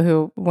of people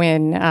who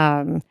when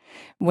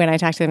I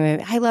talk to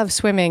them, I love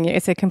swimming.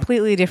 It's a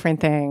completely different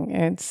thing.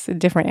 It's a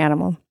different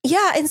animal.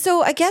 Yeah. And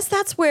so I guess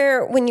that's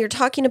where, when you're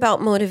talking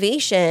about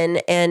motivation,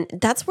 and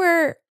that's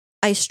where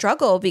I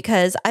struggle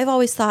because I've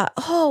always thought,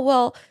 oh,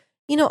 well,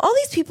 all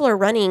these people are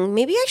running.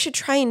 Maybe I should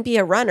try and be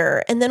a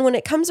runner. And then when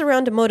it comes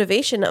around to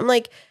motivation, I'm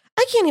like,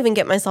 I can't even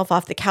get myself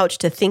off the couch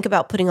to think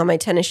about putting on my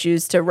tennis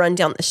shoes to run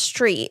down the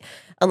street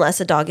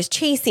unless a dog is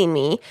chasing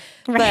me.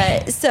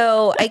 Right. But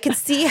so I could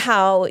see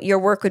how your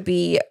work would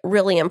be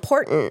really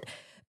important.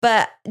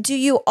 But do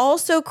you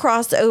also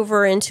cross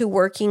over into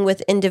working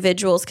with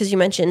individuals? Because you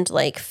mentioned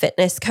like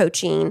fitness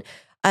coaching.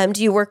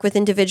 Do you work with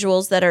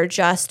individuals that are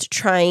just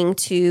trying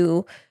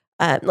to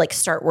like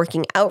start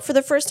working out for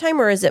the first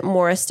time, or is it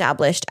more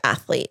established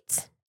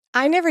athletes?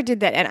 I never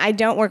did that, and I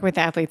don't work with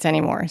athletes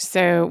anymore.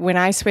 So when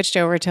I switched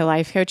over to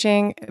life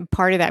coaching,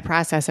 part of that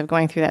process of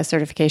going through that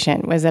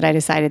certification was that I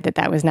decided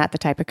that was not the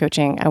type of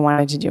coaching I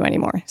wanted to do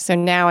anymore. So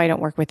now I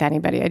don't work with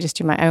anybody. I just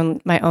do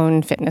my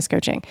own fitness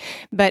coaching.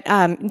 But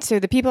so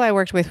the people I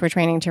worked with were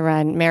training to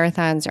run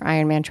marathons or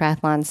Ironman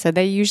triathlons, so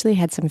they usually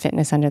had some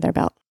fitness under their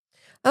belt.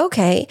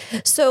 Okay.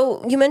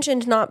 So you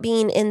mentioned not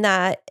being in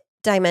that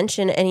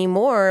dimension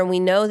anymore, and we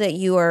know that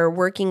you are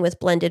working with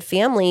blended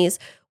families.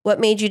 What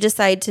made you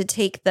decide to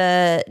take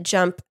the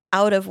jump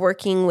out of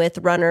working with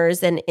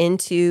runners and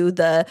into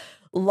the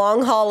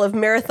long haul of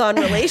marathon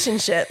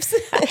relationships?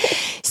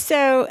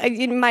 So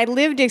my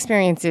lived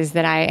experience is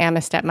that I am a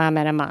stepmom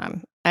and a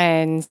mom.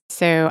 And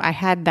so I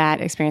had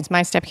that experience.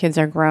 My stepkids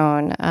are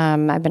grown.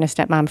 I've been a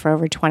stepmom for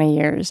over 20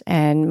 years,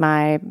 and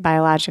my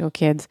biological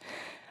kids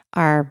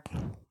are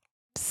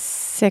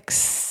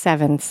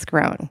 6/7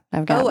 grown.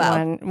 I've got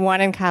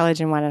one in college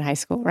and one in high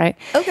school, right?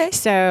 Okay.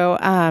 So,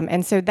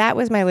 and so that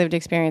was my lived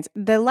experience.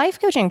 The life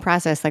coaching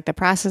process, like the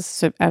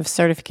process of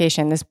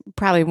certification, this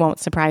probably won't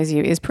surprise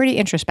you, is pretty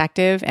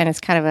introspective. And it's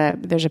kind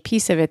of there's a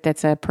piece of it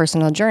that's a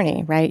personal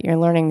journey, right? You're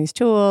learning these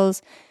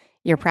tools,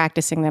 you're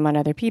practicing them on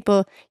other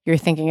people, you're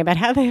thinking about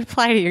how they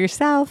apply to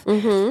yourself.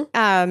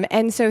 Mm-hmm.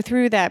 And so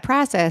through that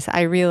process,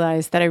 I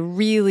realized that I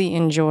really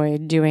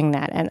enjoyed doing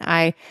that.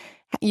 And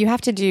you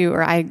have to do,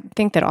 or I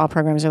think that all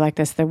programs are like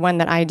this. The one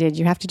that I did,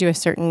 you have to do a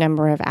certain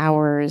number of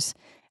hours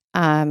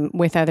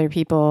with other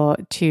people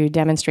to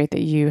demonstrate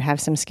that you have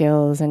some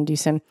skills and do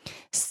some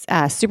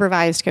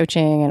supervised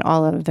coaching and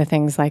all of the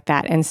things like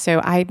that. And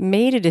so I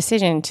made a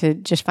decision to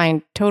just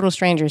find total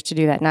strangers to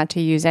do that, not to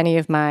use any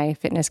of my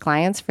fitness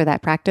clients for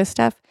that practice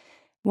stuff.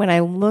 When I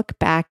look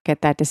back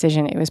at that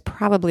decision, it was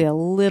probably a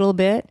little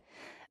bit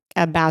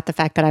about the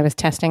fact that I was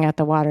testing out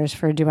the waters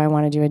for, do I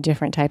want to do a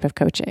different type of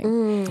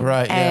coaching?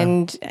 Right.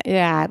 And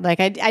like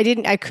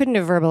I couldn't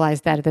have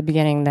verbalized that at the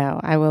beginning though,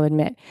 I will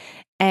admit.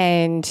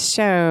 And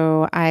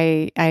so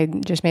I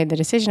just made the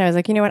decision. I was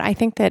like, you know what? I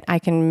think that I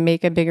can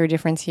make a bigger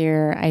difference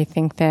here. I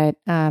think that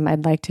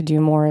I'd like to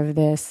do more of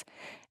this.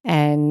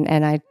 And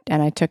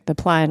I took the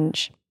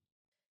plunge.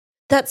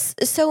 That's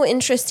so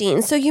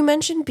interesting. So you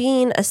mentioned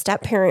being a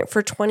step parent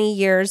for 20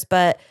 years,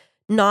 but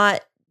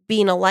not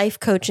being a life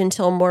coach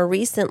until more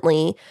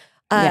recently.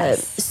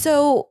 Yes.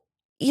 So,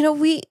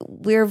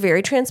 we're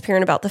very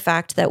transparent about the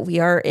fact that we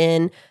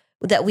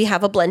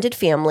have a blended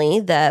family,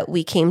 that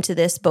we came to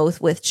this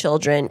both with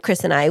children,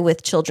 Chris and I,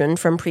 with children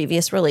from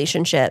previous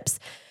relationships.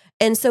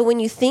 And so when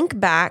you think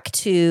back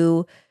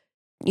to,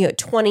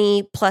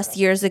 20 plus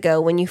years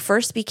ago, when you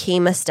first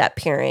became a step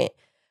parent,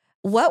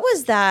 What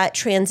was that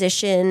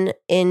transition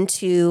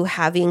into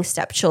having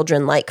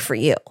stepchildren like for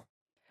you?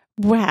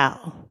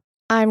 Well,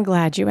 I'm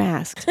glad you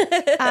asked.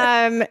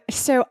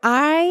 So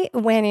I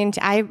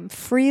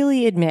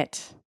freely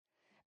admit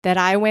that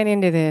I went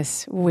into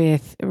this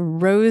with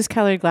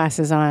rose-colored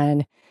glasses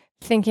on,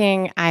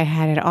 thinking I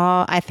had it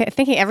all.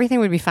 Thinking everything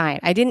would be fine.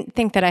 I didn't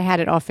think that I had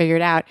it all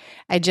figured out.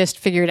 I just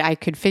figured I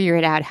could figure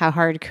it out. How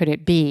hard could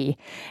it be?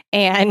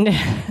 And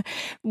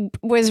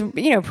was,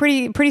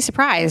 pretty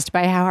surprised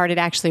by how hard it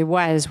actually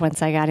was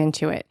once I got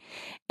into it.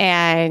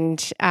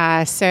 And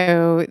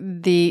so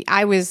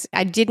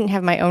I didn't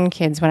have my own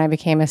kids when I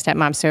became a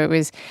stepmom. So it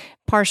was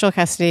partial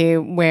custody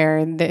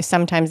where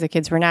sometimes the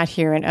kids were not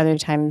here and other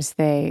times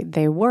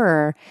they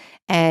were.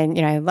 And,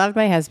 I loved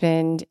my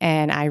husband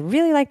and I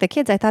really liked the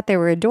kids. I thought they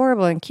were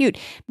adorable and cute.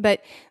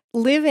 But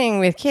living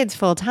with kids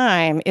full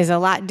time is a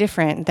lot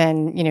different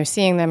than,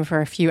 seeing them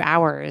for a few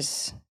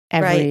hours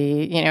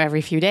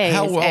every few days.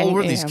 How old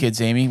were these kids,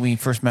 Amy, when you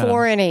first met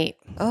 4 them? and 8.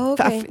 Oh,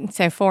 okay.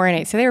 So 4 and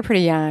 8. So they were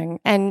pretty young.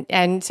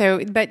 And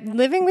so, but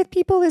living with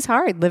people is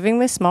hard. Living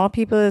with small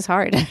people is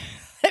hard.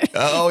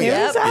 Oh,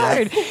 yeah. It was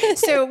hard.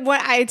 So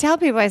what I tell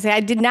people, I say, I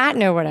did not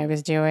know what I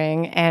was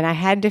doing and I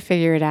had to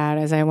figure it out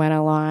as I went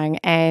along.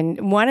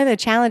 And one of the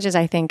challenges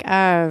I think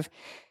of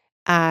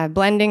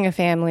blending a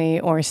family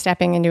or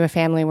stepping into a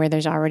family where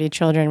there's already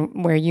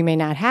children where you may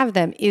not have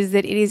them is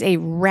that it is a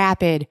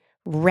rapid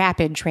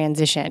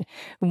transition.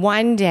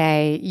 One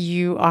day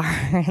you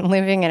are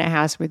living in a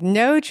house with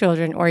no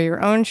children or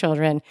your own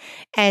children.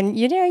 And,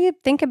 you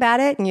think about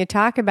it and you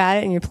talk about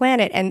it and you plan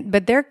it.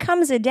 But there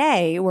comes a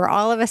day where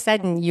all of a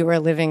sudden you are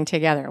living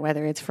together,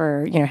 whether it's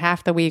for,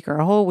 half the week or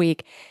a whole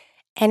week.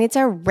 And it's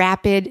a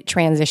rapid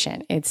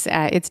transition.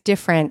 It's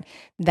different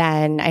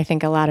than I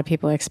think a lot of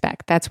people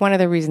expect. That's one of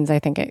the reasons I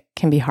think it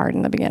can be hard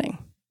in the beginning.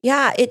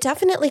 Yeah, it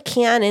definitely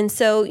can. And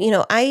so,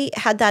 I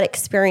had that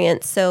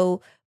experience.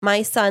 So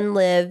my son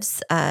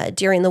lives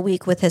during the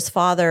week with his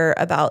father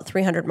about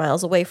 300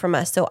 miles away from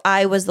us. So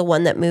I was the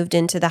one that moved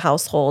into the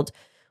household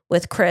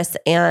with Chris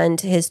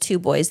and his 2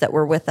 boys that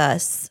were with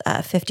us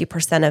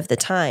 50% of the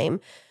time.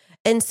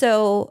 And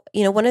so,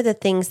 one of the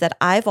things that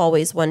I've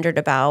always wondered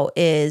about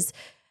is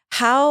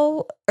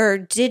how or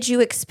did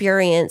you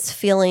experience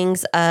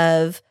feelings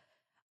of,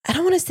 I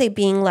don't want to say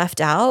being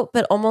left out,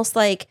 but almost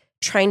like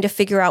trying to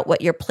figure out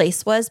what your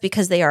place was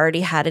because they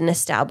already had an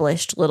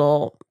established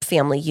little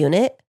family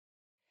unit?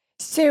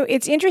 So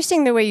it's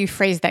interesting the way you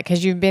phrase that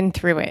because you've been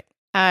through it.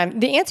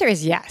 The answer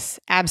is yes,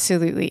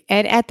 absolutely.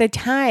 And at the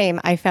time,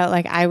 I felt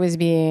like I was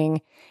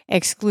being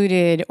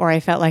excluded or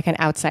I felt like an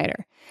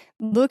outsider.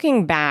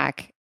 Looking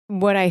back,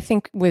 what I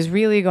think was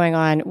really going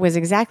on was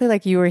exactly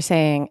like you were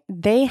saying.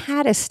 They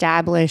had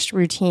established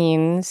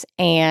routines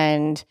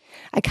and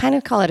I kind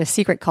of call it a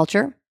secret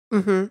culture,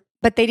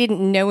 but they didn't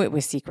know it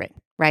was secret.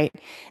 Right?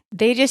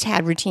 They just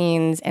had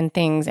routines and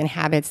things and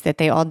habits that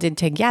they all did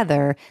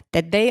together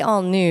that they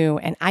all knew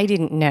and I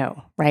didn't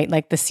know, right?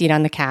 Like the seat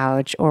on the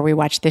couch, or we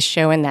watch this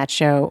show and that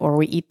show, or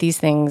we eat these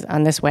things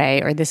on this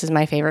way, or this is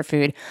my favorite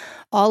food.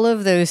 All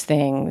of those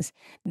things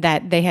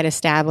that they had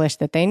established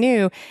that they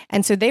knew.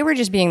 And so they were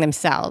just being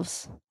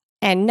themselves.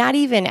 And not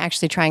even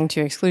actually trying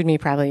to exclude me,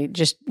 probably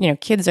just,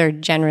 kids are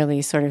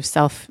generally sort of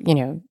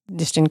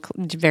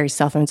very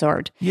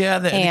self-absorbed. Yeah,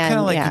 they're kind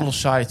of like a little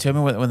shy too. I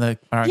mean, when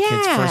our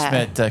kids first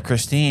met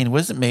Christine,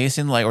 wasn't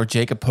Mason or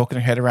Jacob poking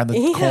her head around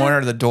the corner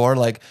of the door,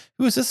 like,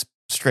 who is this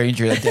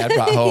stranger that Dad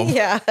brought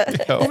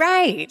home?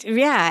 Right.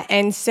 Yeah.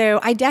 And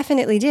so I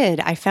definitely did.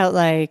 I felt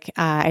like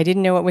I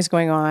didn't know what was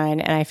going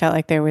on, and I felt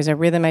like there was a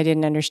rhythm I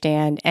didn't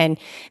understand. And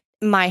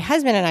my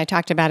husband and I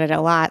talked about it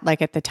a lot,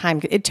 like at the time.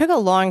 It took a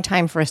long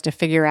time for us to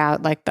figure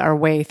out like our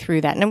way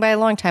through that. And by a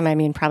long time, I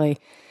mean probably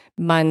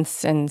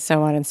months and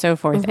so on and so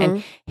forth.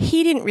 And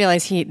he didn't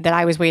realize that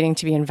I was waiting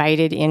to be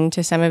invited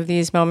into some of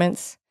these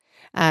moments.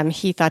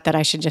 He thought that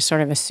I should just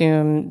sort of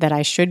assume that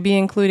I should be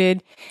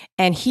included.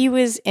 And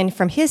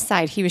from his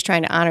side, he was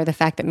trying to honor the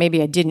fact that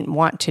maybe I didn't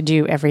want to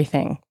do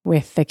everything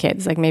with the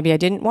kids. Like maybe I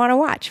didn't want to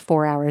watch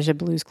 4 hours of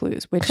Blue's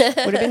Clues, which would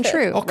have been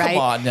true. Oh, right? Come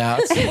on now.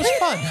 It's so much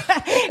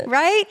fun.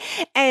 Right?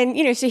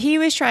 And, so he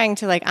was trying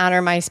to like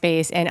honor my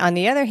space. And on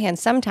the other hand,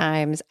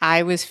 sometimes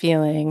I was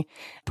feeling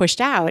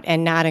pushed out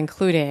and not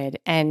included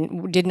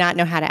and did not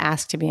know how to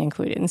ask to be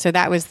included. And so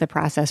that was the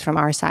process from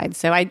our side.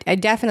 So I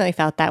definitely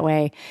felt that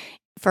way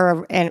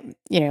in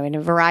a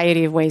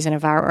variety of ways, in a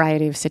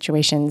variety of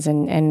situations,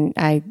 and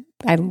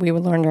we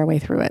would learn our way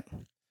through it.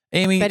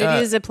 Amy, but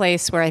it is a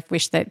place where I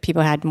wish that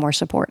people had more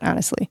support.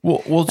 Honestly,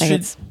 well,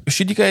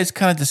 should you guys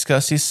kind of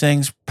discuss these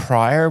things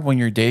prior when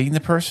you're dating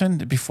the person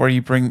before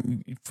you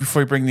bring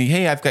the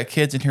hey, I've got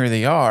kids and here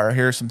they are.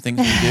 Here are some things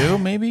we do.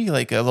 Maybe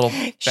like a little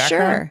background.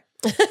 Sure.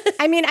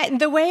 I mean,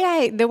 the way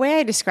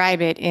I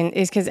describe it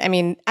is because I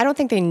don't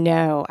think they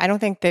know. I don't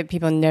think that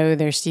people know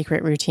their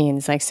secret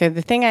routines. Like, so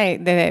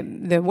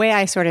the way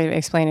I sort of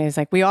explain it is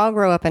like we all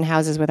grow up in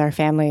houses with our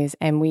families,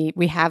 and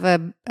we have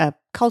a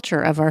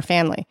culture of our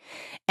family.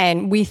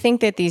 And we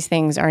think that these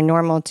things are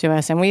normal to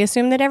us. And we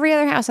assume that every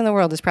other house in the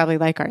world is probably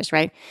like ours,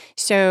 right?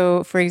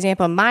 So, for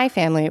example, my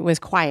family was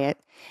quiet.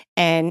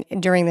 And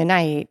during the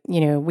night,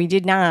 we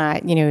did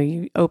not,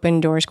 you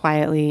open doors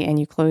quietly and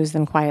you close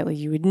them quietly.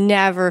 You would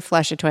never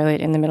flush a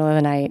toilet in the middle of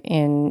the night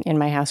in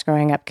my house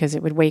growing up because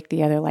it would wake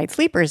the other light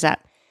sleepers up.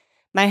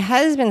 My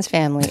husband's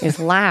family is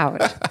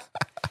loud.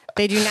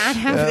 They do not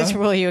have this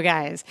rule, you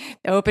guys.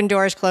 Open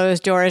doors, close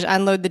doors,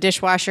 unload the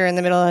dishwasher in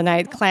the middle of the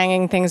night,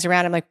 clanging things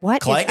around. I'm like,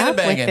 what is up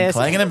with this?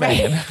 Clanging and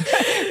banging.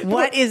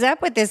 What is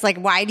up with this? Like,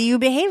 why do you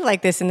behave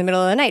like this in the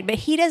middle of the night? But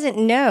he doesn't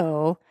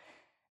know.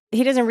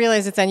 He doesn't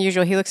realize it's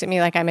unusual. He looks at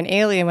me like I'm an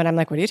alien when I'm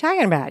like, what are you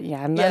talking about?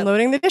 Yeah, I'm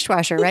unloading the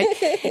dishwasher, right?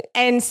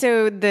 And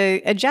so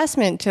the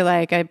adjustment to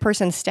like a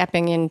person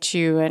stepping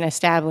into an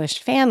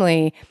established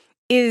family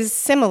is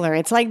similar.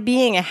 It's like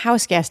being a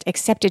house guest,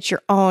 except it's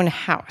your own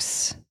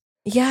house.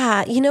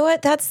 Yeah. You know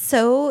what? That's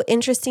so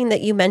interesting that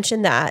you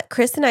mentioned that.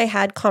 Chris and I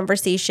had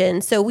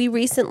conversation. So we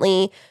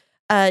recently,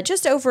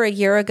 just over a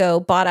year ago,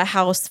 bought a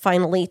house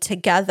finally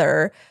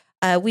together.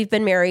 We've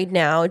been married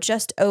now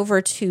just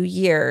over 2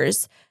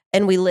 years,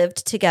 and we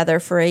lived together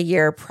for a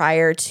year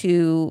prior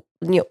to,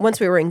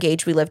 once we were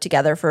engaged, we lived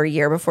together for a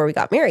year before we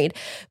got married.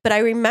 But I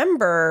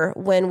remember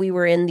when we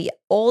were in the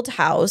old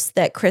house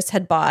that Chris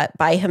had bought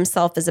by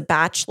himself as a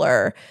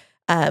bachelor,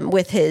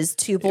 with his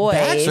 2 boys.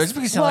 Bachelor? It's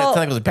because it sounded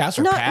like it was a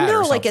bachelor pad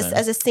or something. Like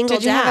as a single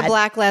Did you dad. have a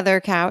black leather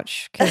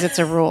couch? Because it's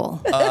a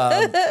rule.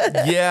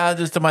 Yeah,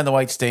 just to mind the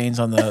white stains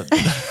on the...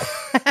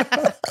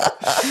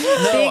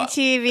 Big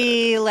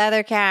TV,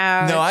 leather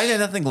couch. No, I had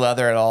nothing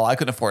leather at all. I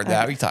couldn't afford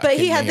that. But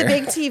he had the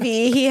big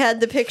TV. He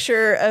had the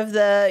picture of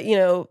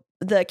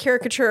the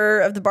caricature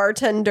of the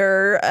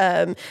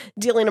bartender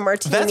dealing a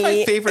martini. That's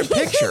my favorite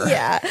picture.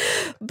 Yeah.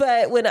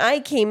 But when I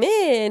came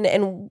in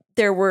and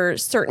there were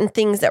certain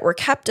things that were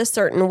kept a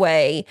certain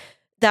way,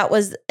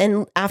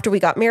 and after we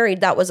got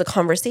married, that was a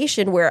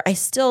conversation where I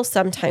still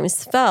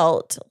sometimes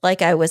felt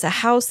like I was a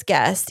house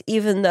guest,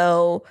 even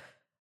though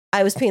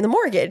I was paying the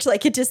mortgage.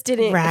 Like it just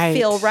didn't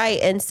feel right.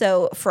 And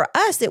so for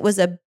us, it was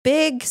a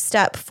big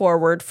step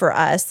forward for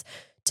us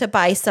to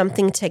buy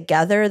something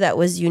together that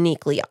was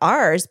uniquely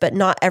ours, but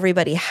not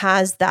everybody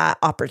has that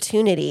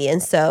opportunity.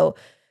 And so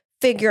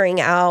figuring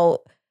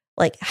out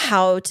like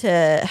how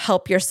to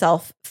help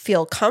yourself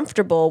feel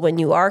comfortable when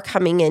you are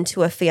coming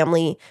into a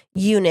family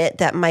unit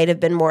that might have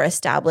been more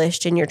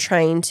established and you're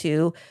trying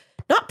to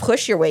not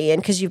push your way in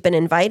because you've been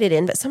invited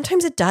in, but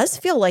sometimes it does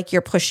feel like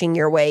you're pushing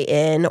your way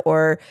in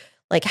or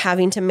like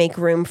having to make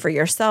room for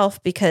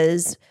yourself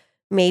because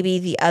maybe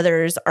the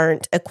others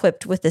aren't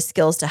equipped with the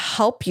skills to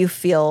help you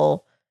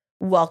feel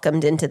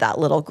welcomed into that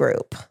little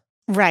group.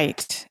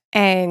 Right.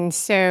 And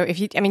so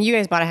you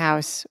guys bought a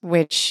house,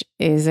 which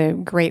is a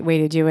great way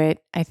to do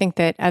it. I think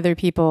that other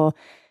people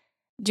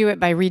do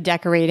it by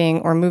redecorating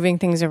or moving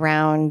things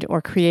around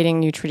or creating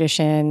new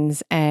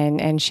traditions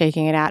and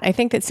shaking it out. I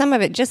think that some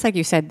of it, just like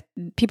you said,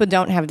 people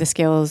don't have the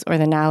skills or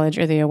the knowledge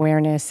or the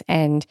awareness.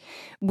 And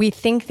we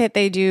think that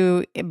they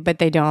do, but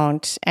they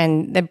don't.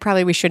 And then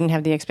probably we shouldn't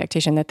have the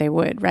expectation that they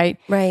would, right?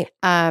 Right.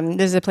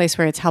 This is a place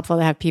where it's helpful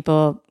to have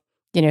people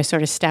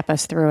sort of step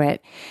us through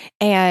it.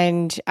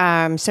 And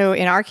so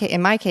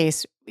in my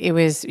case, it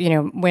was,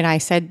 when I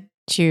said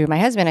to my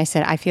husband, I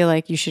said, I feel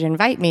like you should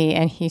invite me.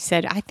 And he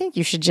said, I think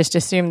you should just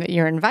assume that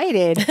you're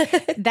invited.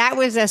 That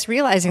was us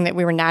realizing that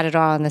we were not at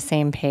all on the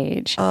same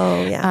page.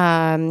 Oh,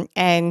 yeah.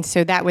 And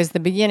so that was the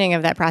beginning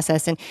of that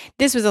process. And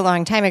this was a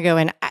long time ago.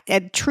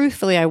 And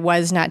truthfully, I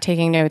was not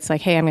taking notes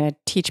like, hey, I'm going to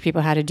teach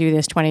people how to do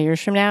this 20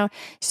 years from now.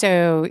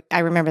 So I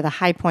remember the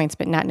high points,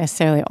 but not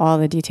necessarily all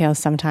the details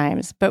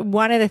sometimes. But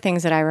one of the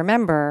things that I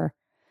remember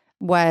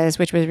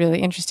which was really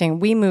interesting,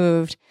 we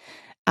moved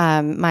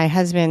my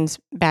husband's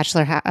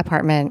bachelor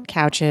apartment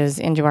couches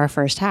into our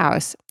first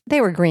house.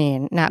 They were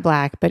green, not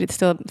black, but it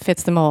still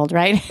fits the mold,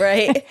 right?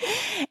 Right.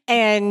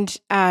 And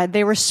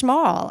they were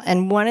small.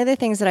 And one of the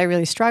things that I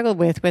really struggled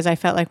with was I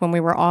felt like when we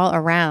were all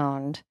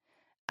around,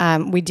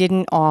 we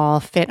didn't all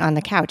fit on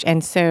the couch.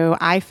 And so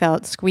I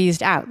felt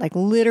squeezed out, like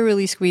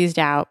literally squeezed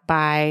out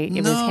by,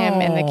 it was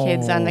him and the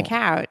kids on the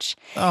couch.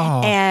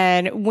 Oh.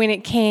 And when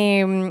it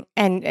came,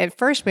 and at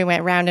first we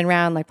went round and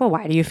round like, well,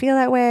 why do you feel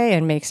that way?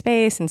 And make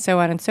space and so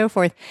on and so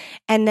forth.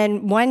 And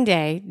then one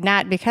day,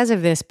 not because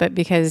of this, but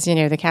because,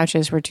 the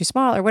couches were too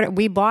small or whatever,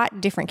 we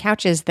bought different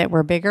couches that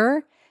were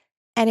bigger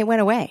and it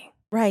went away.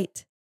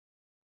 Right.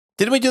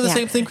 Didn't we do the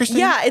same thing, Christine?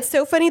 Yeah. It's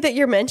so funny that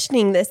you're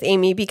mentioning this,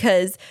 Amy,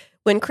 because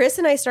when Chris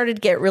and I started to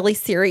get really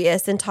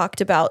serious and talked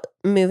about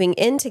moving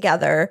in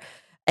together,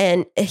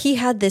 and he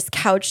had this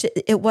couch,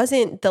 it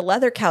wasn't the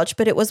leather couch,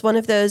 but it was one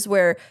of those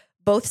where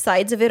both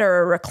sides of it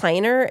are a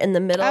recliner and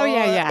the middle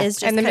is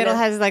just and the middle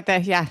has like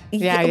the, yeah.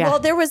 Well,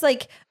 there was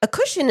like a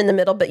cushion in the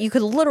middle, but you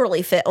could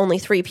literally fit only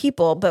 3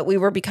 people, but we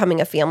were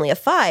becoming a family of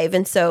 5.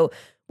 And so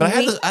But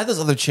I had those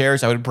other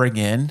chairs I would bring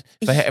in.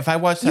 If I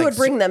watched, you would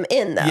bring them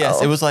in, though.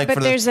 Yes, it was like.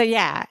 But there's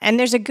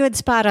a good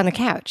spot on the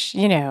couch,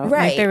 Right.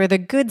 Like there were the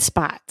good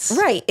spots.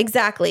 Right,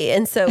 exactly.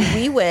 And so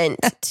we went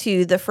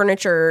to the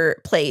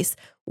furniture place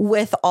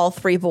with all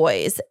three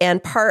boys.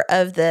 And part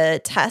of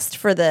the test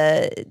for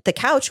the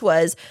couch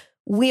was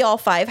we all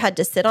five had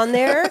to sit on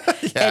there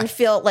and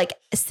feel like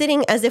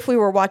sitting as if we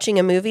were watching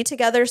a movie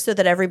together so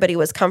that everybody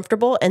was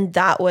comfortable. And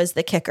that was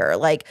the kicker.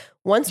 Like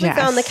once we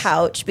found the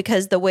couch,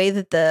 because the way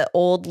that the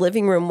old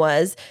living room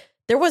was,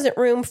 there wasn't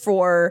room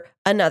for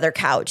another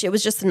couch. It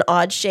was just an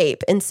odd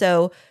shape. And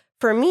so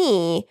for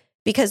me,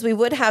 because we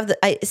would have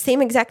the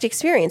same exact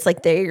experience,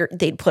 like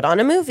they'd put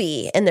on a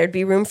movie and there'd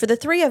be room for the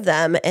three of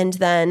them. And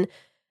then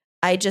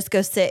I just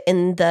go sit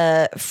in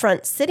the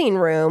front sitting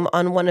room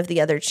on one of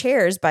the other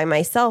chairs by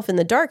myself in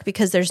the dark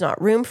because there's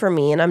not room for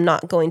me and I'm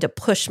not going to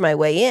push my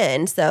way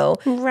in. So,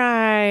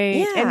 right.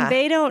 Yeah. And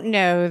they don't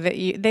know that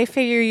they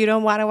figure you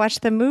don't want to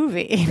watch the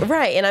movie.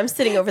 Right. And I'm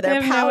sitting over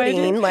there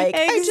pouting like,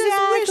 I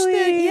just wish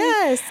that,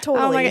 yes,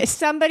 totally. Oh my God.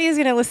 Somebody is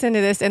going to listen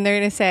to this and they're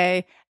going to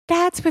say,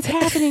 that's what's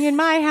happening in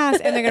my house.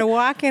 And they're going to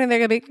walk in and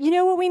they're going to be, you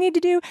know what we need to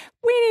do?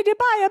 We need to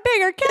buy a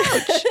bigger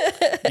couch.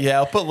 Yeah,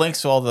 I'll put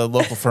links to all the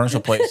local furniture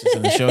places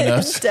in the show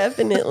notes.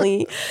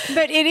 Definitely.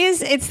 But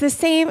it's the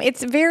same.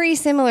 It's very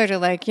similar to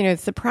like,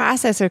 it's the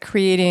process of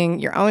creating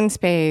your own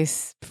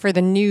space for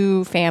the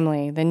new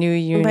family, the new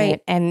unit.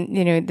 Right. And,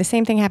 the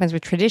same thing happens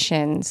with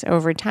traditions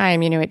over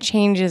time. It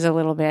changes a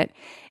little bit.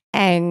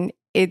 And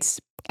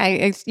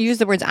I use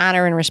the words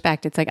honor and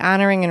respect. It's like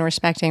honoring and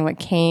respecting what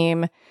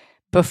came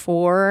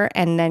before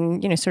and then,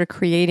 sort of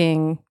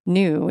creating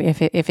new if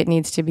it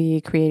needs to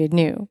be created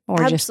new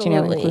or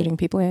Absolutely. just, including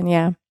people in.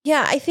 Yeah.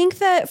 Yeah. I think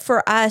that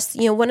for us,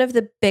 one of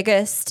the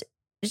biggest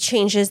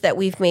changes that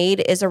we've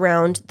made is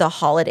around the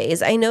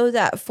holidays. I know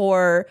that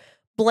for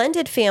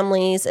blended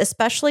families,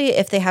 especially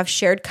if they have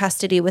shared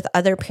custody with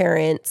other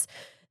parents,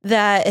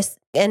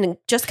 and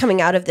just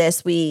coming out of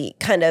this, we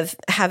kind of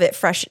have it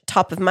fresh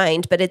top of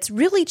mind, but it's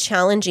really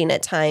challenging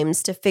at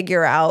times to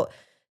figure out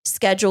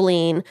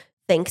scheduling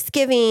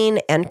Thanksgiving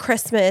and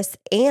Christmas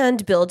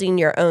and building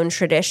your own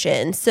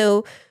tradition.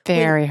 So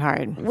very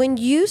hard. When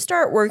you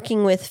start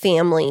working with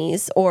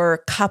families or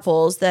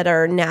couples that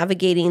are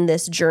navigating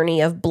this journey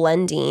of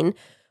blending,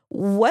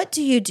 what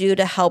do you do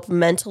to help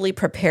mentally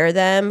prepare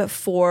them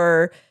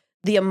for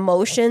the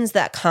emotions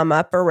that come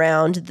up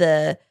around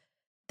the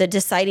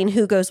deciding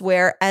who goes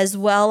where, as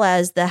well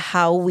as the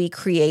how we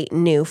create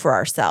new for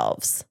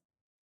ourselves?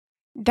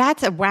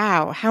 That's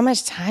wow. How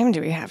much time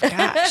do we have?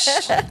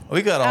 Gosh.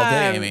 We got all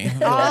day, Amy. We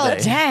got All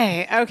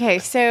day. Okay.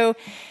 So,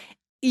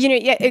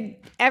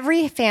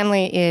 every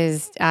family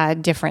is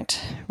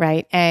different,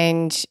 right?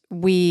 And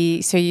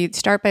so you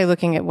start by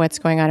looking at what's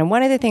going on. And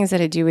one of the things that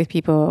I do with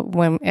people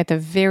when at the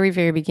very,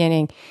 very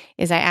beginning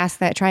is I ask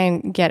that, try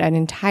and get an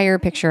entire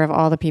picture of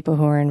all the people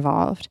who are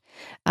involved.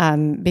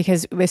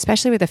 Because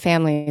especially with the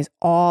families,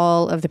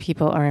 all of the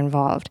people are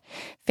involved.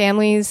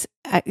 Families,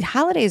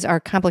 holidays are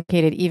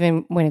complicated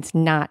even when it's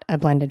not a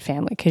blended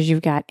family because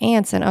you've got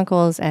aunts and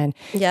uncles and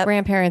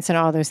grandparents and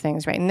all those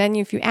things, right? And then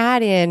if you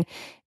add in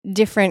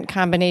different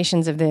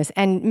combinations of this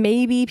and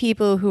maybe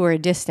people who are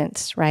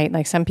distanced, right?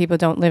 Like some people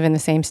don't live in the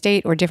same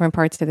state or different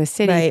parts of the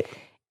city. Right.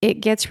 It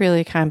gets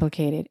really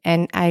complicated.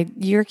 And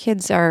your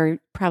kids are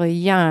probably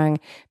young,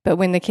 but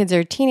when the kids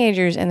are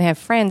teenagers and they have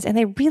friends and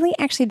they really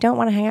actually don't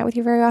want to hang out with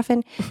you very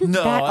often,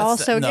 that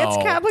also gets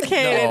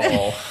complicated.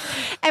 No.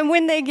 And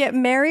when they get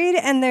married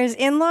and there's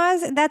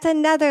in-laws, that's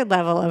another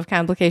level of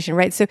complication,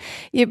 right? So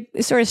you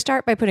sort of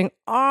start by putting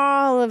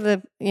all of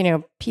the,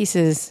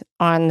 pieces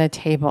on the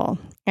table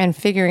and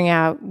figuring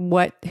out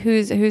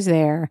who's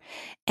there.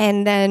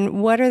 And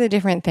then what are the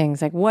different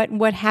things? Like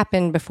what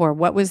happened before?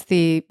 What was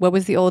the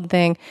old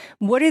thing?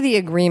 What are the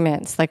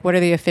agreements? Like what are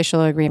the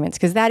official agreements?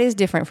 Because that is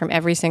different from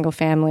every single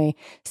family.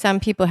 Some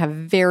people have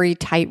very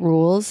tight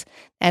rules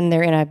and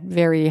they're in a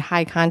very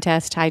high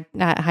contest,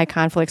 high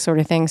conflict sort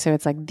of thing. So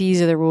it's like, these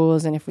are the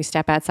rules. And if we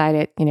step outside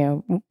it,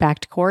 back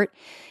to court.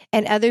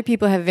 And other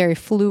people have very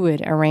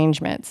fluid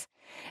arrangements.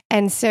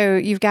 And so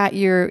you've got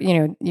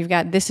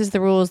this is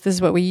the rules, this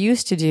is what we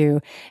used to do.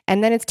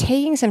 And then it's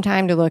taking some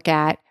time to look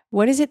at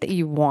what is it that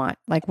you want?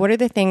 Like, what are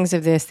the things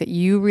of this that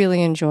you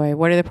really enjoy?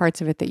 What are the parts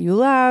of it that you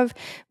love?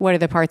 What are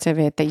the parts of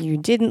it that you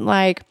didn't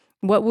like?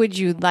 What would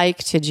you like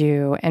to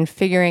do? And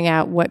figuring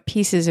out what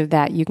pieces of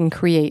that you can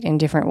create in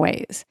different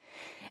ways.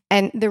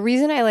 And the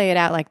reason I lay it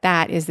out like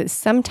that is that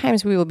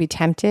sometimes we will be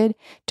tempted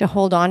to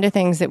hold on to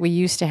things that we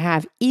used to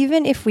have,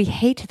 even if we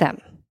hate them.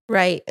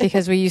 Right.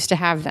 Because we used to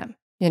have them.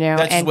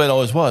 That's just the way it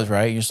always was,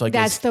 right? You're just like,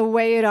 that's the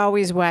way it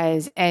always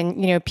was.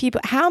 And,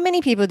 people, how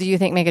many people do you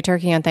think make a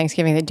turkey on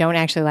Thanksgiving that don't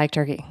actually like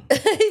turkey?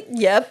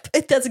 Yep.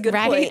 That's a good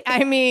point.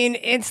 I mean,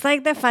 it's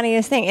like the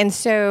funniest thing. And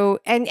so,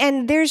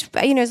 and there's,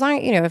 as long,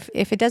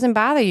 if it doesn't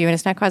bother you and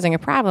it's not causing a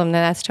problem,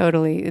 then that's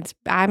totally,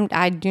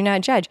 I do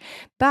not judge.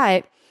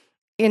 But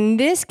in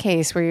this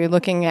case where you're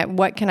looking at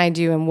what can I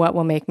do and what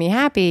will make me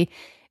happy,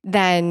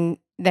 then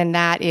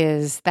that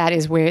is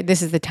where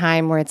this is the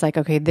time where it's like,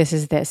 okay, this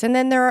is this. And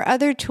then there are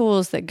other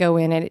tools that go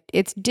in and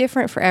it's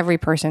different for every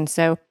person.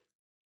 So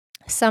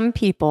some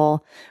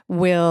people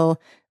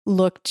will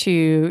look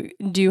to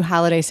do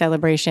holiday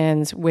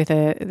celebrations with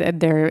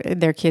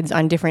their kids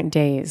on different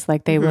days.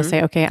 Like they will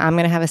say, okay, I'm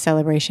going to have a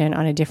celebration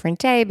on a different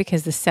day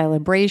because the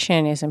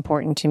celebration is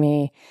important to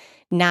me,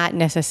 not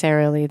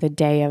necessarily the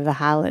day of the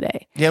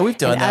holiday. Yeah, we've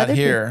done that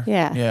here.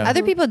 Yeah.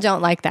 Other people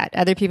don't like that.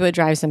 Other people, it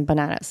drives them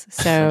bananas.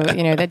 So,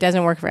 that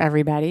doesn't work for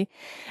everybody.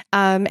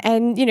 And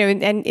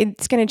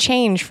it's going to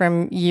change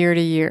from year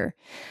to year.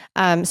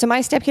 So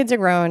my stepkids are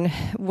grown.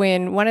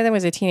 When one of them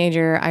was a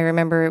teenager, I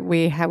remember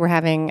we were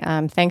having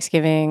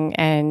Thanksgiving,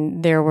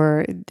 and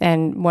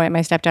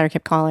my stepdaughter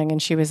kept calling,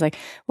 and she was like,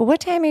 "Well, what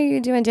time are you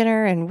doing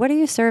dinner? And what are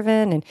you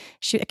serving? And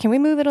can we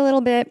move it a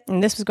little bit?"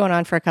 And this was going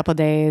on for a couple of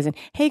days. And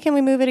hey, can we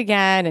move it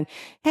again? And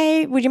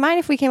hey, would you mind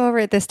if we came over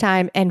at this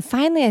time? And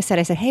finally, I said,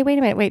 "Hey, wait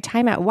a minute,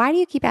 time out. Why do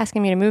you keep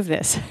asking me to move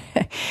this?"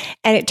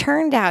 And it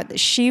turned out that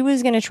she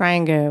was going to try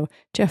and go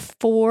to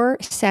 4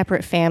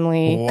 separate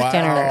family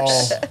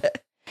dinners.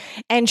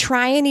 And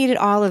try and eat at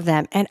all of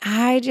them. And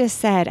I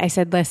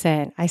said,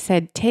 listen,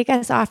 take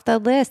us off the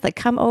list. Like,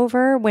 come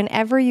over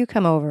whenever you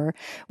come over.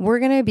 We're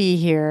going to be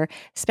here.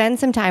 Spend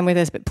some time with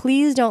us, but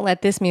please don't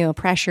let this meal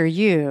pressure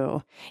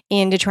you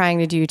into trying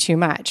to do too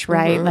much,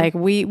 right? Like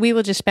we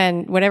will just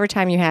spend whatever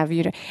time you have.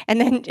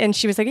 And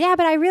she was like, yeah,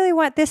 but I really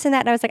want this and that.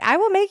 And I was like, I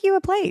will make you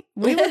a plate.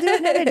 We will do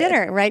another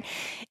dinner, right?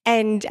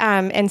 And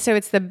so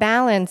it's the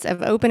balance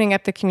of opening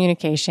up the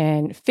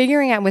communication,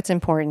 figuring out what's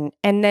important,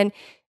 and then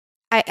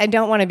I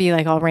don't want to be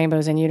like all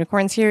rainbows and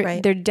unicorns here.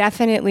 Right. There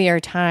definitely are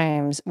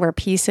times where a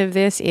piece of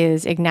this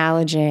is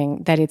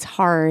acknowledging that it's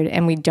hard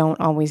and we don't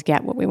always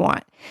get what we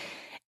want.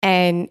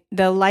 And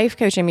the life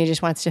coach in me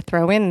just wants to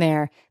throw in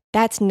there,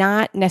 that's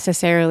not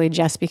necessarily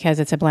just because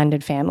it's a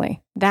blended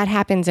family. That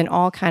happens in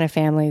all kind of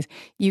families.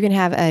 You can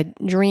have a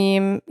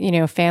dream,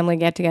 family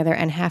get together,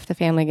 and half the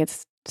family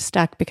gets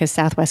stuck because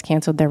Southwest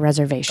canceled their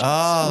reservations.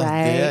 Oh,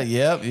 right?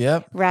 Yeah,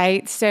 yep.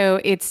 Right.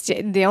 So it's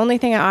the only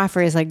thing I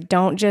offer is like,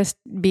 don't just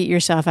beat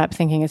yourself up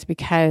thinking it's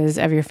because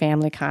of your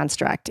family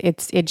construct.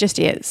 It just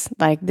is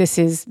like, this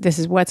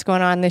is what's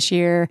going on this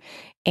year.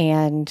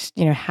 And,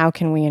 how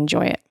can we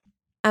enjoy it?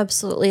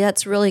 Absolutely.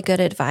 That's really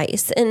good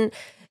advice. And,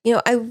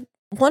 I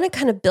want to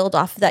kind of build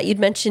off of that. You'd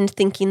mentioned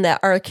thinking that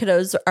our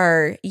kiddos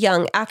are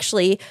young.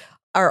 Actually,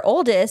 our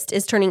oldest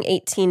is turning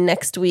 18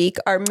 next week.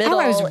 Our middle,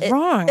 I was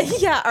wrong.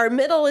 Yeah, our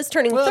middle is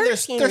turning 13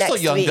 next week. They're still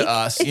young to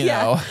us, you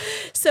know.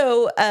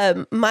 So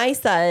my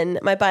son,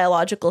 my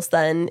biological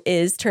son,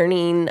 is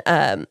turning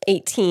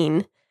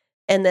 18.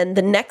 And then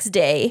the next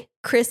day,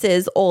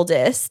 Chris's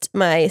oldest,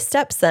 my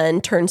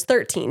stepson, turns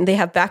 13. They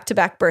have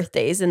back-to-back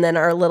birthdays. And then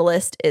our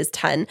littlest is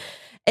 10.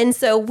 And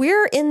so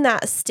we're in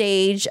that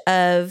stage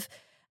of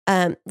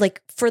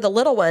like for the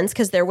little ones,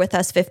 because they're with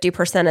us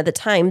 50% of the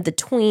time, the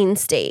tween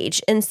stage.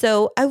 And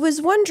so I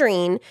was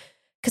wondering,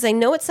 because I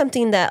know it's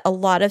something that a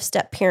lot of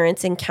step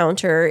parents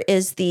encounter,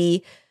 is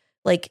the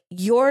like,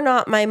 you're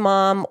not my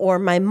mom, or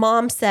my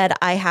mom said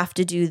I have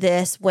to do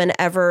this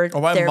whenever.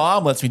 Or my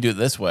mom lets me do it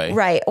this way.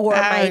 Right. Or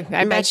I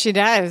bet she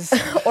does.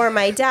 Or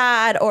my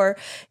dad,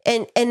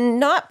 and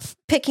not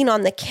picking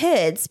on the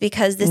kids,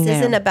 because this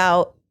isn't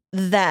about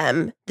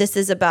them. This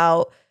is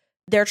about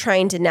they're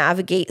trying to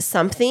navigate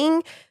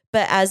something.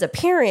 But as a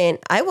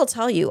parent, I will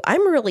tell you,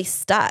 I'm really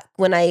stuck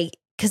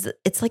because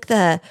it's like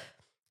the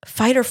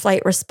fight or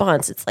flight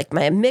response. It's like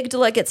my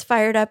amygdala gets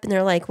fired up and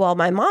they're like, well,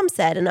 my mom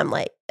said, and I'm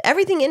like,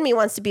 everything in me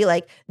wants to be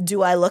like,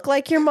 do I look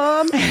like your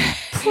mom?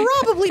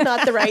 Probably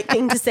not the right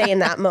thing to say in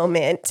that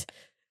moment.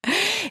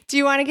 Do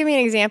you want to give me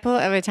an example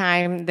of a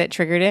time that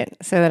triggered it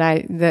so that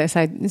I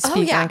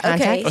speak on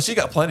context? Okay. Oh, she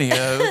got plenty.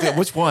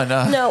 Which one?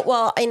 No,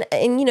 well, and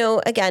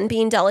again,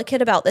 being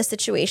delicate about the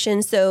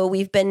situation. So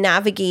we've been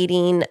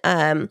navigating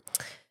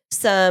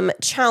some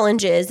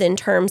challenges in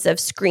terms of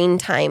screen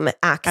time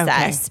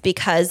access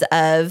because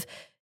of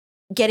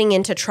getting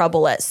into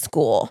trouble at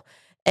school.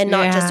 And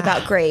not just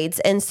about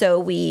grades. And so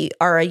we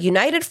are a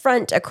united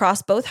front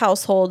across both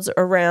households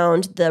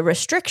around the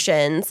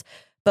restrictions.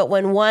 But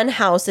when one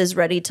house is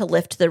ready to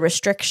lift the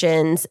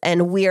restrictions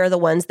and we are the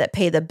ones that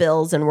pay the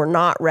bills and we're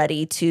not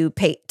ready to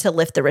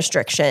lift the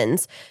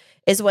restrictions,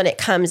 is when it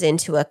comes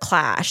into a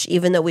clash,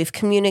 even though we've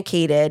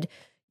communicated,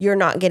 you're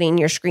not getting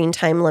your screen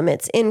time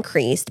limits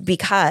increased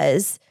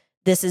because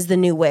this is the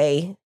new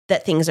way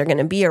that things are going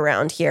to be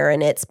around here.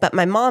 But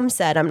my mom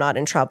said I'm not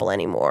in trouble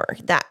anymore.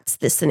 That's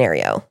the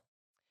scenario.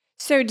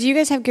 So do you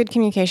guys have good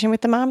communication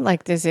with the mom?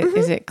 Like, is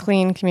it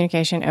clean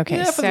communication? Okay.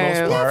 Yeah, for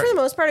the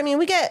most part. I mean,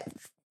 we get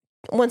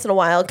once in a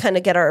while kind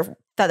of get our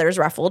feathers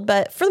ruffled,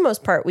 but for the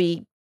most part,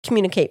 we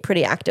communicate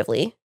pretty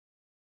actively.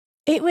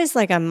 It was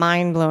like a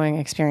mind-blowing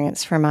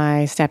experience for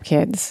my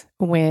stepkids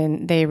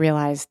when they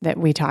realized that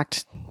we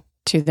talked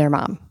to their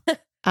mom.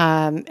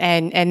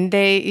 And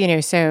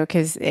they, so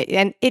because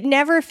it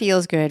never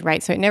feels good,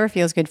 right? So it never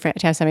feels good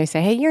to have somebody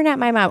say, hey, you're not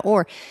my mom.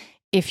 Or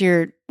if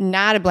you're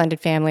not a blended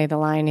family, the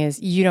line is,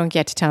 you don't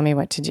get to tell me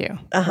what to do,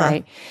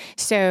 right?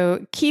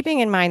 So keeping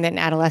in mind that in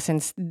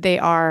adolescence, they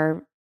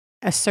are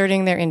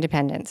asserting their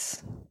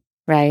independence.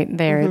 right?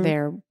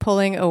 They're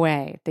pulling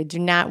away. They do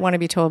not want to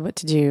be told what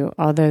to do,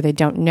 although they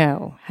don't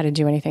know how to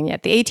do anything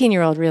yet. The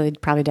 18-year-old really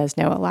probably does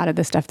know a lot of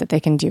the stuff that they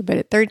can do, but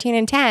at 13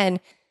 and 10,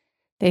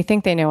 they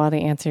think they know all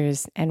the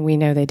answers, and we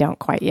know they don't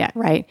quite yet,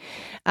 right?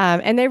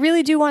 And they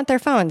really do want their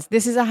phones.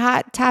 This is a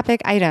hot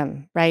topic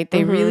item, right?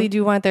 They really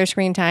do want their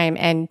screen time,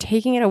 and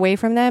taking it away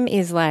from them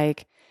is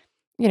like,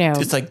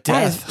 it's like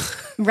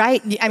death.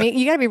 Right. I mean,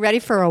 you got to be ready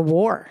for a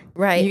war.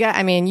 Right.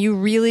 You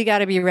really got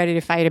to be ready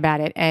to fight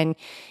about it. And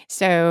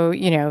so,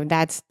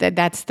 that's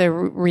the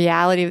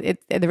reality.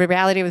 The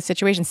reality of the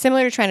situation,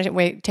 similar to trying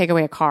to take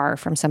away a car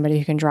from somebody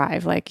who can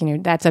drive. Like,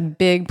 that's a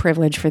big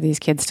privilege for these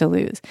kids to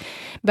lose.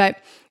 But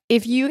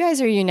if you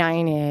guys are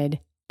united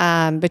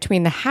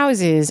between the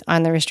houses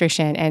on the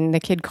restriction and the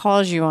kid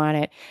calls you on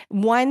it,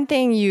 one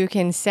thing you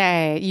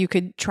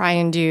could try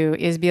and do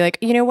is be like,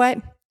 you know what?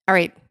 All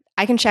right,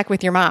 I can check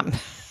with your mom.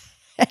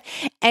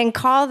 And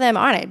call them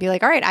on it. Be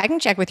like, all right, I can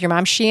check with your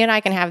mom. She and I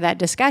can have that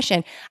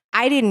discussion.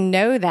 I didn't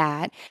know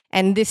that.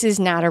 And this is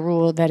not a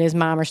rule that is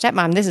mom or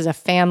stepmom. This is a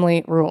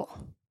family rule.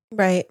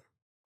 Right.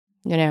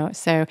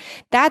 So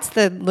that's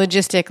the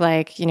logistic,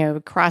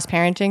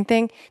 cross-parenting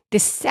thing. The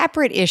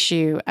separate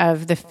issue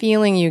of the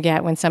feeling you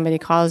get when somebody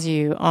calls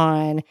you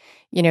on,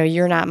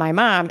 you're not my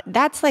mom.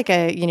 That's like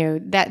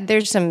that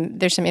there's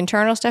some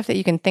internal stuff that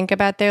you can think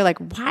about there. Like,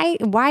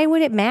 why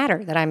would it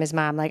matter that I'm his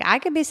mom? Like, I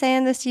could be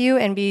saying this to you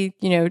and be,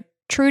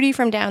 Trudy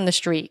from down the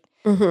street.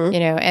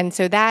 And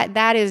so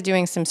that is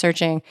doing some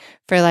searching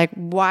for like,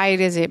 why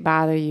does it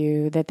bother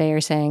you that they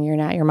are saying you're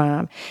not your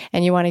mom?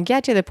 And you want to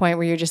get to the point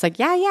where you're just like,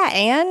 yeah,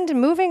 and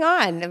moving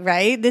on,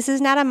 right? This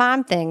is not a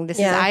mom thing. This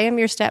is, I am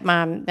your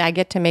stepmom. I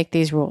get to make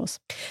these rules.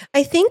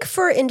 I think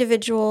for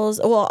individuals,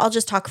 well, I'll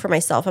just talk for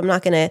myself. I'm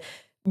not going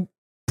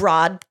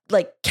to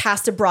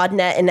cast a broad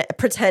net and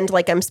pretend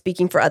like I'm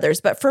speaking for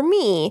others. But for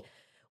me,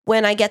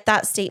 when I get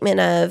that statement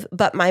of,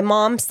 but my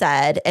mom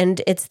said,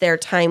 and it's their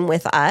time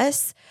with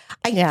us,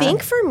 I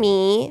think for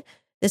me,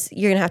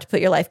 you're going to have to put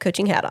your life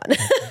coaching hat on.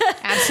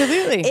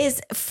 Absolutely.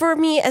 Is for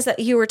me, as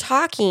you were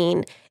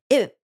talking,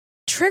 it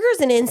triggers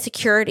an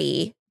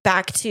insecurity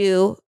back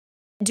to,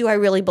 do I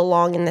really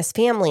belong in this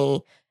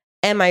family?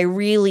 Am I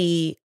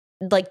really,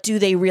 do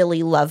they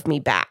really love me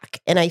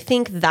back? And I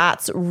think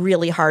that's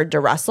really hard to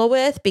wrestle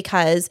with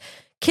because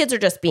kids are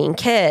just being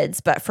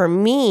kids. But for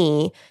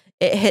me,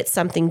 it hits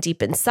something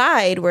deep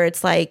inside where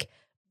it's like,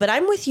 but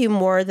I'm with you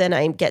more than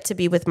I get to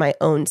be with my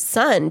own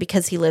son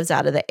because he lives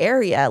out of the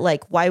area.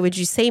 Like, why would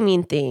you say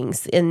mean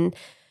things? And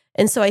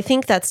so I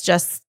think that's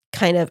just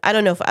kind of, I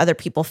don't know if other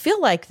people feel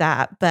like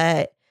that,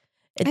 but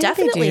it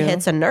definitely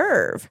hits a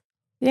nerve.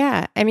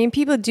 Yeah. I mean,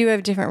 people do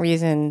have different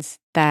reasons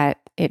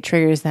that it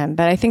triggers them,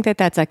 but I think that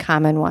that's a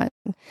common one.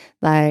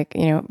 Like,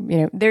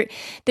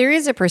 there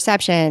is a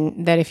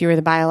perception that if you were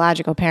the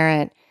biological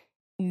parent,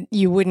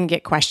 you wouldn't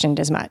get questioned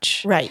as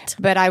much. Right.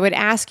 But I would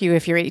ask you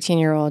if your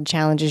 18-year-old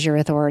challenges your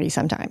authority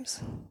sometimes.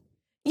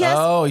 Yes.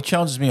 Oh, he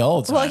challenges me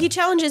all the time. Well, he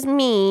challenges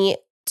me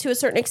to a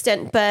certain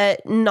extent,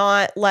 but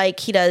not like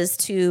he does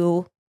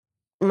to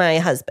my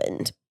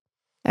husband.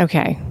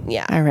 Okay.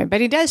 Yeah. All right.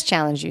 But he does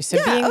challenge you. So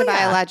being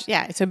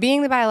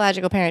the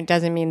biological parent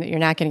doesn't mean that you're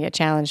not going to get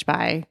challenged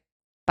by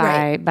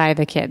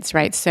the kids,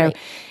 right? So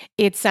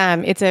it's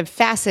a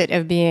facet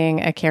of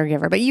being a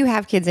caregiver, but you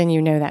have kids and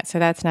you know that. So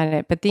that's not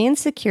it. But the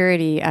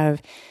insecurity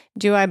of,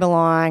 do I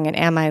belong and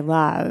am I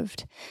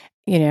loved?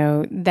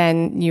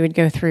 Then you would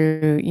go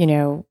through,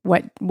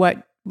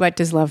 what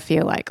does love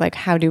feel like? Like,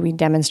 how do we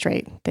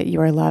demonstrate that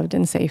you are loved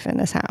and safe in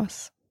this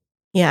house?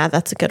 Yeah,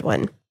 that's a good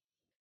one.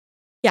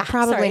 Yeah,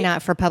 probably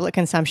not for public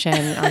consumption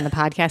on the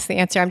podcast. The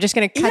answer, I'm just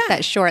going to cut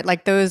that short.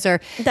 Like, those are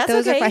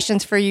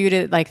questions for you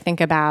to think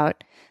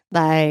about.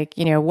 Like,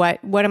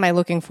 what am I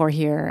looking for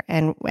here?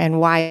 And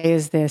why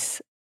is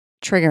this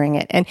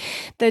triggering it? And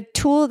the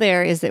tool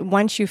there is that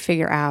once you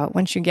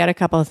get a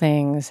couple of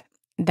things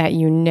that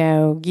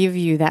give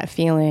you that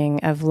feeling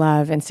of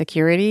love and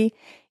security,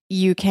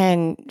 you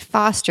can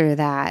foster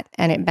that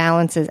and it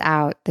balances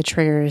out the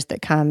triggers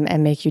that come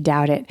and make you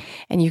doubt it.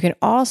 And you can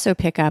also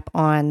pick up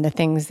on the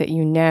things that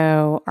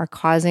are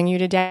causing you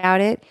to doubt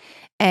it.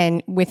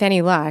 And with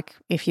any luck,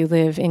 if you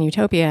live in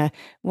utopia,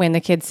 when the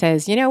kid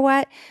says, you know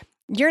what?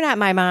 You're not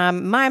my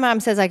mom. My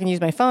mom says I can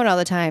use my phone all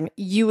the time.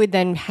 You would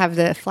then have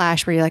the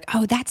flash where you're like,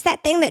 oh, that's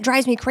that thing that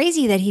drives me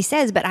crazy that he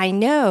says, but I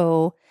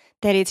know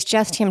that it's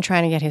just him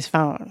trying to get his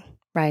phone,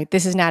 right?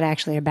 This is not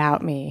actually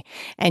about me.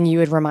 And you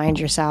would remind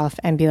yourself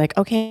and be like,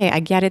 okay, I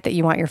get it that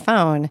you want your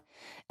phone,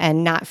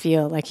 and not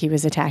feel like he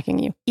was attacking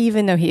you,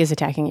 even though he is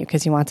attacking you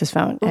because he wants his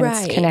phone and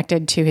it's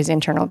connected to his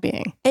internal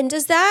being. And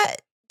does that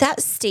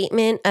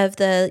statement of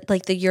the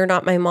you're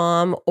not my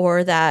mom,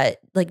 or that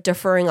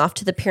deferring off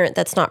to the parent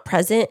that's not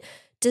present,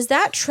 does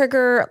that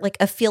trigger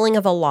a feeling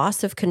of a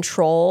loss of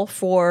control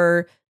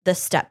for the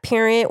step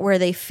parent, where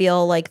they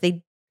feel like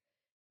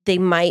they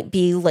might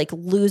be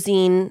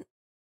losing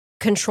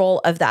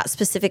control of that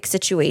specific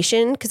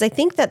situation? Because I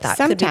think that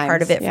could be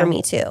part of it for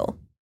me too.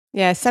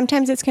 Yeah,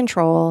 sometimes it's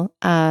control.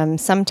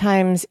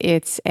 Sometimes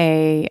it's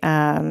a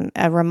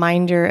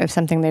reminder of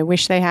something they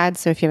wish they had.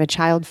 So if you have a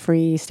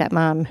child-free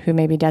stepmom who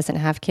maybe doesn't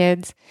have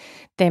kids,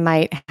 they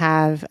might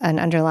have an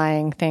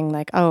underlying thing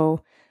like,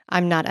 "Oh,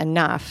 I'm not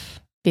enough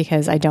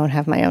because I don't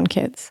have my own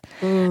kids."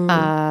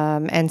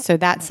 And so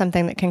that's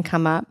something that can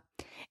come up.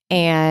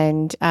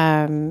 And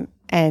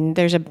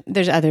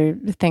there's other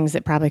things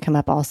that probably come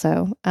up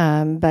also.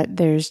 But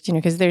there's,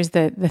 because there's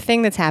the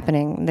thing that's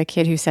happening, the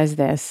kid who says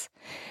this,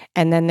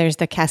 and then there's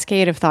the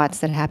cascade of thoughts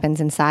that happens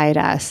inside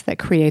us that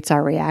creates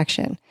our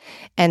reaction.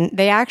 And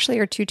they actually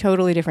are two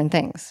totally different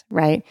things,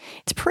 right?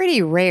 It's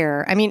pretty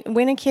rare. I mean,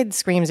 when a kid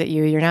screams at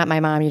you, "You're not my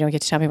mom, you don't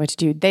get to tell me what to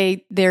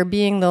do." They're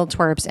being little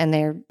twerps and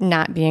they're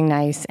not being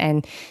nice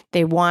and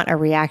they want a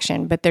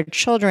reaction, but they're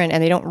children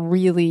and they don't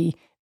really,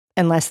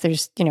 unless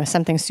there's,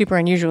 something super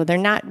unusual, they're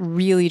not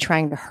really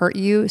trying to hurt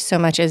you so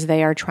much as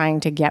they are trying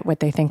to get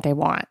what they think they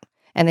want.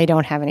 And they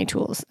don't have any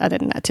tools other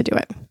than that to do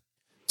it.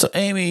 So,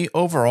 Amy,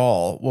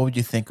 overall, what would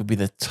you think would be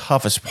the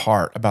toughest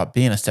part about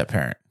being a step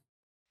parent?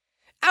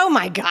 Oh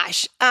my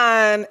gosh.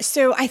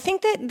 So I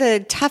think that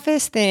the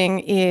toughest thing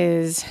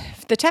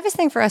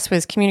for us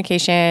was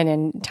communication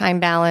and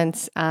time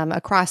balance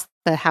across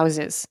the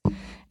houses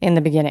in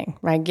the beginning,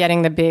 right?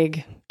 Getting the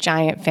big,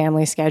 giant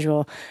family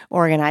schedule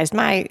organized.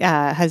 My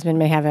husband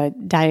may have a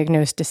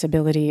diagnosed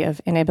disability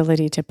of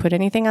inability to put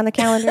anything on the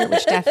calendar,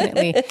 which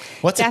definitely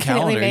What's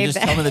definitely a calendar? You just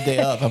tell me the day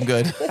of. I'm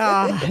good.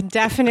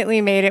 Definitely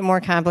made it more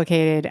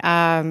complicated.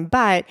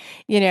 But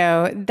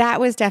that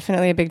was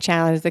definitely a big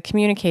challenge. The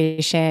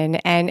communication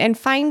and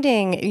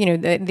finding,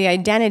 the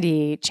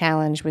identity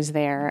challenge was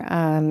there.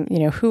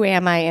 Who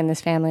am I in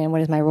this family, and what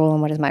is my role,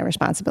 and what is my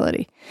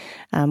responsibility?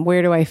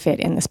 Where do I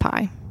fit in this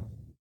pie?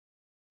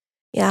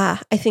 Yeah,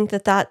 I think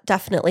that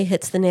definitely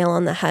hits the nail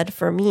on the head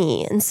for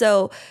me. And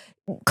so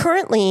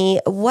currently,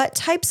 what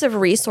types of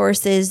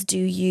resources do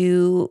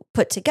you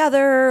put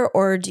together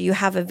or do you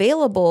have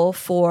available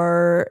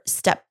for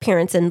step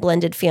parents and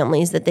blended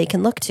families that they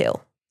can look to?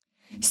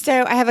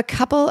 So I have a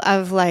couple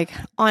of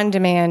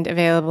on-demand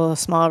available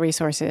small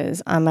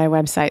resources on my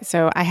website.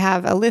 So I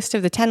have a list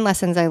of the 10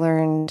 lessons I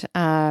learned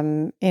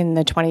in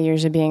the 20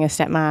 years of being a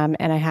stepmom,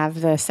 and I have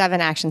the 7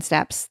 action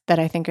steps that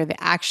I think are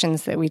the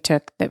actions that we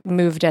took that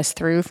moved us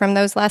through from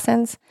those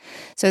lessons.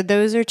 So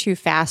those are 2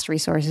 fast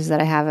resources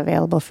that I have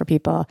available for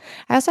people.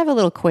 I also have a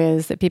little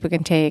quiz that people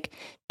can take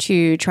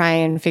to try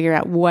and figure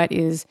out what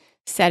is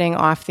setting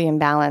off the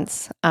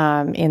imbalance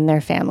in their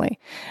family,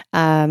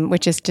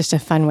 which is just a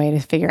fun way to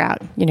figure out,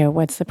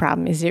 what's the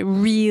problem? Is it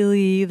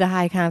really the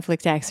high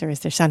conflict ex, or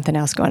is there something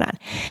else going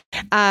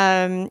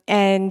on?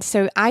 And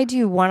so I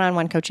do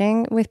one-on-one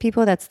coaching with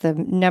people. That's the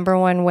number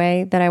one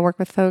way that I work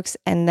with folks.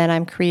 And then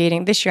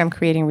this year I'm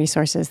creating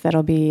resources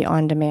that'll be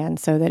on demand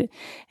so that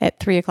at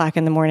 3:00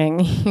 in the morning,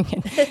 you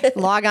can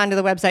log onto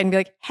the website and be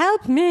like,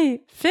 "Help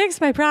me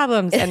fix my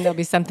problems." And there'll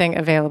be something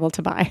available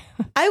to buy.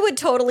 I would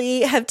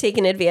totally have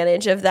taken advantage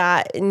of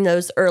that in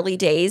those early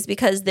days,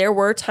 because there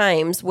were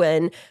times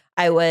when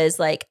I was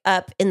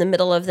up in the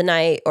middle of the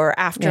night or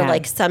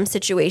after some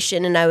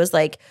situation, and I was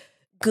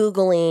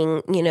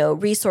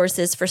Googling,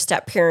 resources for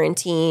step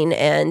parenting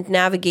and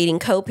navigating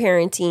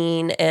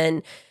co-parenting.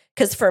 And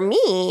because for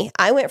me,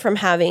 I went from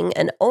having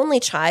an only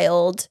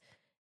child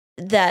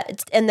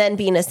and then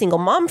being a single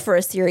mom for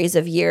a series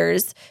of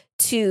years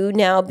to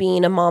now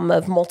being a mom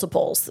of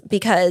multiples,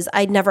 because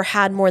I'd never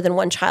had more than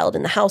one child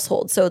in the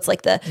household. So it's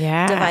the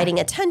dividing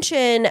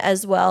attention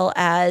as well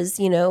as,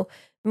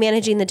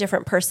 managing the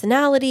different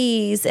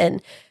personalities.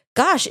 And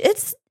gosh,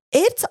 it's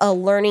a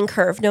learning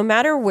curve no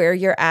matter where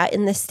you're at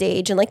in the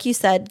stage. And like you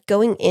said,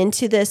 going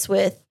into this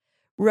with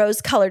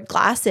rose-colored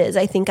glasses,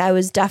 I think I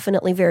was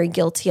definitely very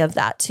guilty of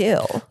that too.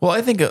 Well,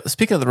 I think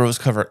speaking of the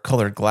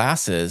rose-colored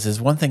glasses,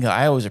 is one thing that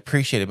I always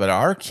appreciate about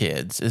our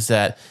kids is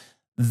that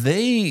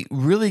they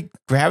really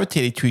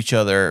gravitated to each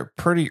other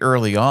pretty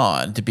early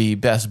on to be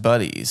best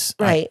buddies.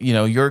 Right.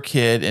 Your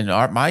kid and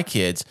my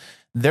kids,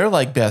 they're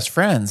like best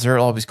friends. They're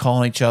always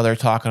calling each other,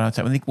 talking all the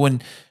time. I think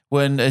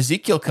when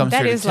Ezekiel comes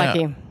here to town,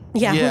 lucky.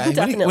 Yeah,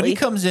 definitely. When he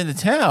comes into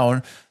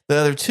town, the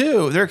other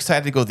 2, they're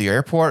excited to go to the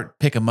airport,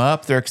 pick him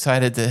up. They're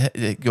excited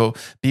to go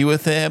be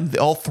with him.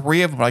 All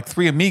 3 of them, like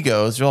 3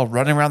 amigos, they're all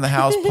running around the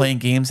house, playing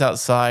games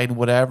outside,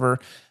 whatever.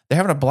 They're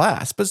having a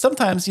blast. But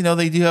sometimes,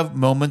 they do have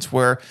moments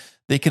where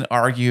they can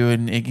argue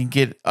and it can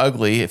get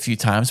ugly a few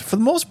times. For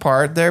the most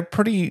part, they're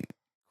pretty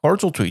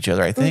cordial to each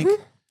other, I think.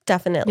 Mm-hmm.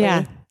 Definitely.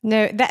 Yeah.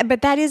 No,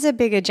 but that is a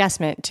big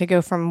adjustment to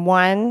go from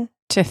 1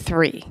 to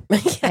 3. Yeah.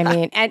 I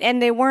mean,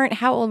 and they weren't,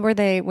 how old were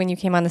they when you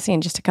came on the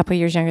scene? Just a couple of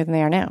years younger than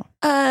they are now.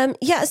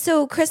 Yeah.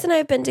 So Chris and I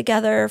have been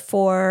together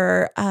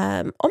for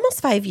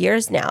almost 5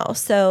 years now.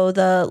 So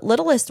the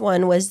littlest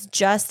one was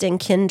just in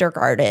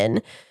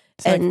kindergarten.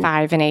 So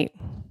 5 and 8.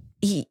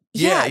 He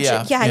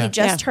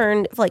just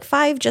turned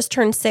 5, just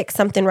turned 6,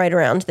 something right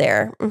around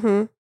there.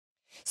 Mm-hmm.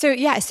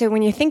 So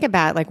when you think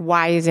about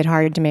why is it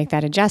hard to make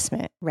that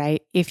adjustment,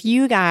 right? If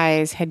you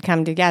guys had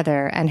come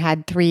together and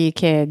had 3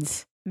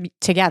 kids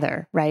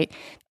together, right?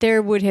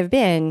 There would have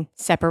been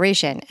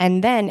separation.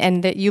 And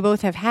that you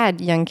both have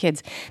had young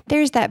kids.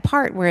 There's that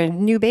part where a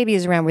new baby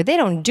is around where they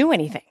don't do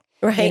anything.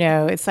 Right. You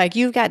know, it's like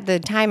you've got the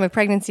time of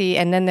pregnancy,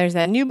 and then there's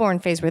that newborn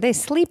phase where they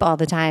sleep all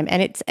the time.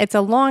 And it's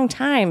a long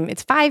time.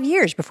 It's 5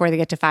 years before they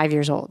get to 5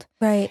 years old.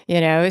 Right. You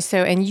know,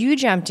 so, and you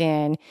jumped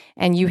in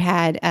and you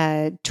had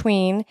a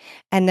tween,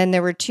 and then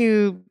there were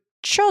two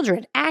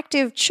children,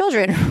 active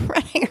children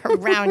running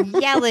around,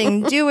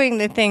 yelling, doing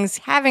the things,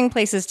 having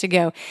places to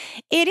go.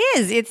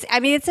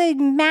 It's a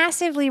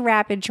massively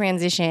rapid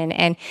transition,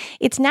 and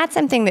it's not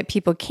something that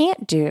people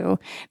can't do.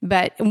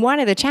 But one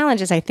of the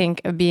challenges, I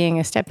think, of being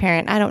a step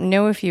parent, I don't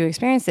know if you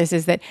experienced this,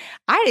 is that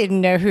I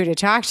didn't know who to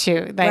talk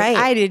to. Like, right.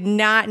 I did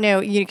not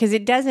know, because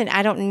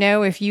I don't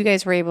know if you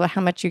guys were how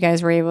much you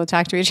guys were able to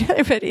talk to each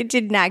other, but it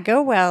did not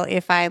go well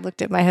if I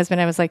looked at my husband.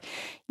 I was like,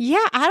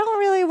 yeah, I don't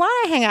really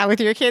want to hang out with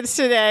your kids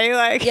today.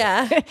 Like,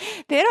 yeah,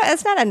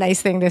 that's not a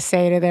nice thing to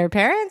say to their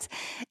parents.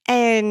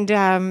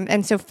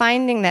 And so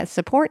finding that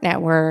support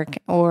network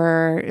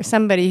or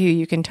somebody who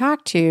you can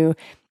talk to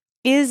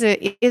is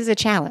a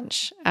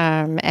challenge.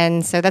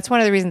 And so that's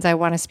one of the reasons I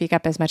want to speak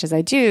up as much as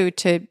I do,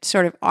 to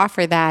sort of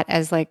offer that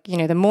as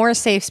the more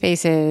safe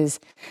spaces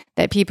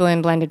that people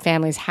in blended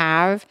families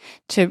have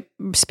to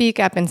speak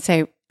up and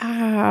say,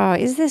 oh,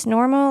 is this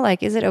normal?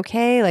 Like, is it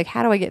okay? Like,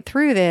 how do I get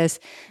through this?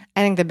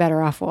 I think the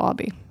better off we'll all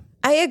be.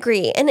 I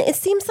agree. And it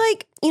seems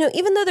like,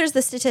 even though there's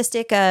the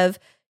statistic of,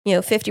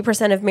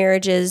 50% of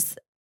marriages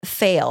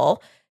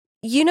fail,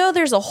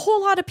 there's a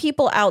whole lot of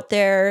people out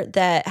there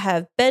that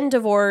have been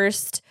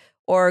divorced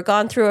or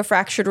gone through a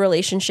fractured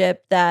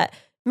relationship that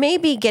may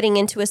be getting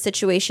into a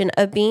situation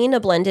of being a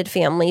blended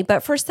family.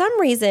 But for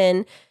some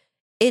reason,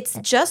 it's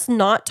just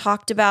not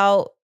talked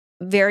about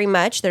very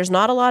much. There's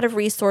not a lot of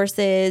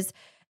resources.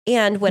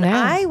 And when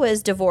I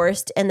was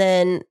divorced and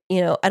then,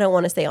 I don't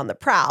want to say on the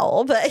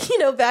prowl, but,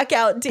 back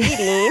out dating.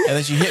 And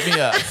then she hit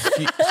me up.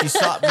 She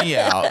sought me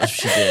out.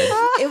 She did.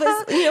 It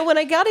was, when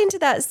I got into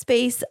that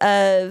space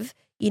of,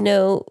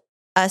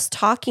 us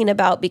talking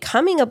about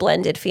becoming a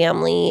blended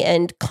family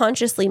and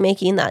consciously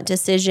making that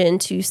decision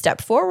to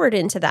step forward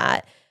into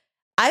that,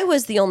 I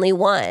was the only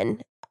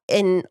one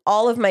in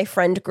all of my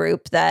friend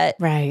group that,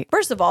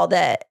 first of all,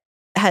 that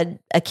had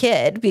a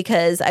kid,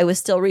 because I was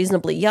still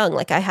reasonably young.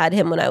 Like, I had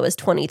him when I was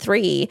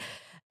 23,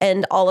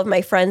 and all of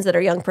my friends that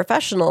are young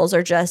professionals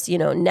are just,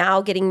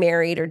 now getting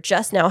married or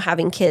just now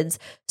having kids.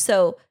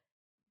 So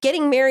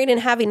getting married and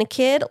having a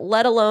kid,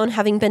 let alone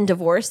having been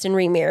divorced and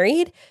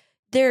remarried,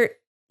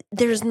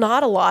 there's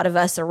not a lot of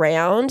us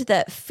around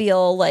that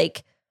feel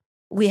like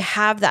we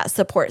have that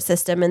support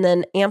system, and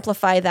then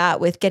amplify that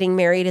with getting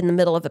married in the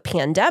middle of a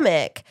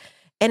pandemic.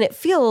 And it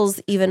feels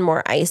even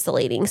more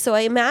isolating. So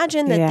I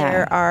imagine that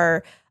there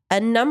are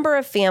a number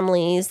of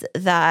families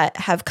that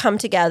have come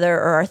together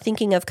or are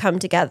thinking of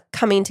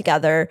coming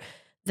together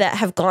that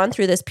have gone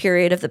through this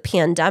period of the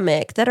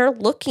pandemic that are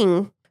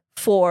looking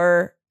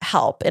for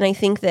help. And I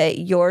think that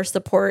your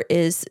support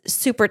is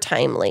super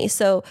timely.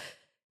 So,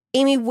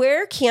 Amy,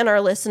 where can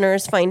our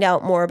listeners find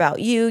out more about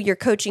you, your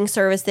coaching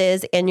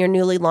services, and your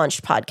newly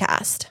launched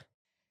podcast?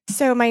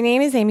 So my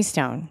name is Amy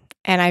Stone,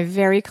 and I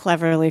very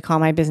cleverly call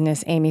my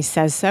business Amy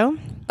Says So.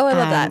 Oh, I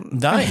love that.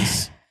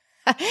 Nice.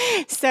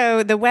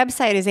 So the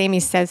website is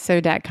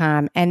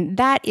amysaysso.com, and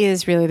that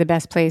is really the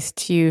best place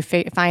to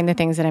find the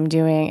things that I'm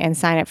doing and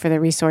sign up for the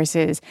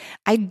resources.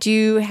 I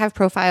do have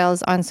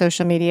profiles on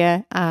social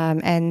media,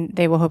 and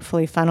they will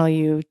hopefully funnel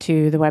you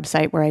to the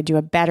website, where I do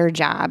a better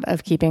job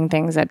of keeping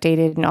things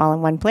updated and all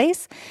in one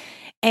place.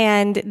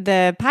 And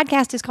the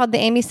podcast is called The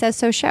Amy Says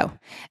So Show.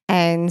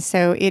 And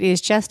so it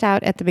is just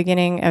out at the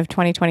beginning of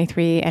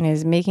 2023 and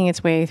is making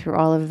its way through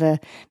all of the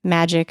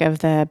magic of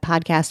the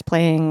podcast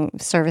playing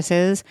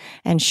services,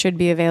 and should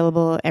be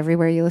available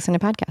everywhere you listen to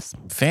podcasts.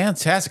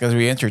 Fantastic. As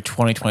we enter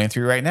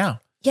 2023 right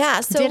now.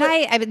 Yeah. So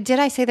did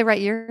I say the right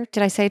year?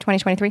 Did I say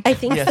 2023? I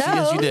think so.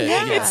 Yes, you did.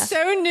 Yeah. It's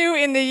so new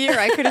in the year.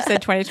 I could have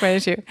said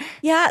 2022.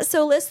 Yeah.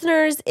 So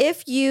listeners,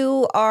 if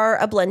you are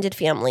a blended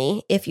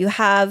family, if you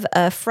have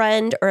a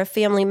friend or a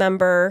family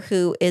member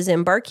who is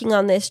embarking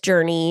on this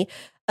journey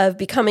of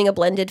becoming a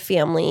blended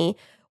family,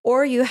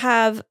 or you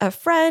have a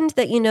friend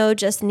that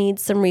just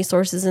needs some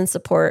resources and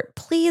support,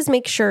 please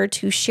make sure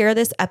to share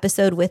this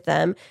episode with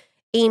them.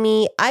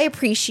 Amy, I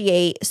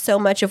appreciate so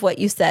much of what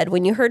you said.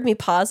 When you heard me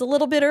pause a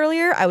little bit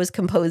earlier, I was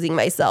composing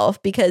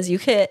myself, because you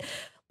hit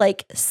I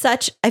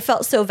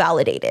felt so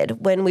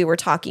validated when we were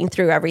talking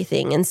through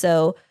everything. And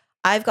so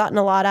I've gotten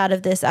a lot out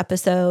of this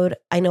episode.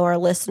 I know our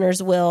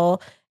listeners will,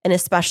 and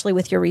especially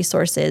with your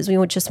resources. We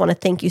would just want to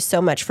thank you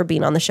so much for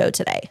being on the show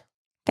today.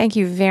 Thank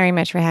you very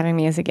much for having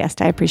me as a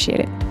guest. I appreciate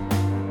it.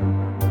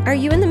 Are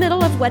you in the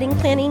middle of wedding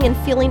planning and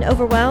feeling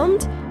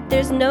overwhelmed?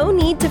 There's no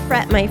need to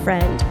fret, my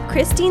friend.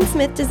 Christine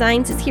Smith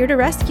Designs is here to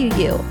rescue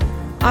you.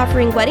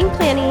 Offering wedding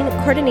planning,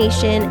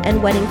 coordination,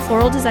 and wedding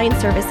floral design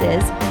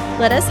services,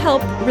 let us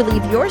help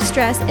relieve your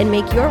stress and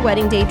make your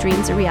wedding day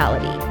dreams a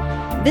reality.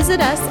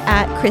 Visit us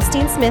at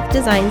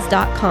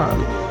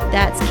christinesmithdesigns.com.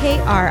 That's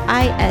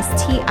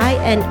KRISTINE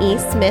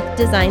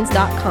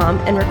SmithDesigns.com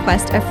and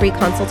request a free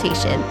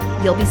consultation.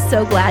 You'll be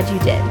so glad you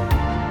did.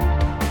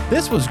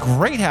 This was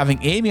great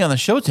having Amy on the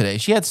show today.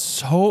 She had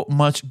so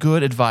much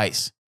good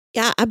advice.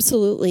 Yeah,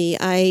 absolutely.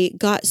 I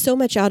got so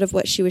much out of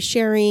what she was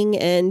sharing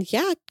and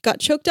got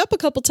choked up a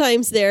couple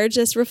times there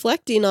just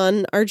reflecting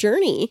on our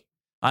journey.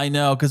 I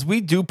know, because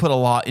we do put a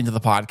lot into the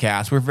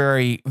podcast. We're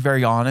very,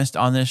 very honest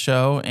on this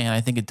show, and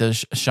I think it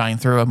does shine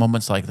through at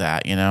moments like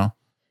that, you know?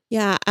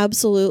 Yeah,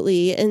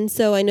 absolutely. And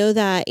so I know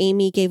that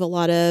Amy gave a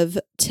lot of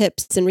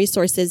tips and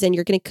resources, and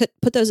you're going to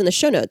put those in the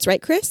show notes,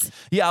 right, Chris?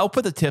 Yeah, I'll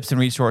put the tips and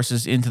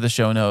resources into the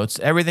show notes.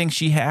 Everything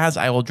she has,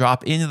 I will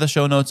drop into the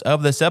show notes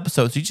of this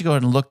episode. So you just go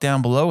ahead and look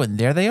down below, and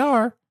there they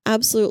are.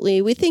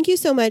 Absolutely. We thank you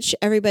so much,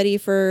 everybody,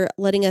 for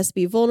letting us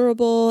be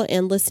vulnerable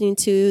and listening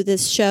to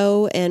this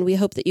show. And we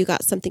hope that you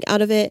got something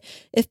out of it.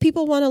 If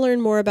people want to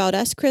learn more about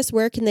us, Chris,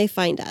 where can they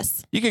find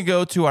us? You can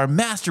go to our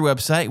master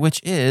website,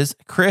 which is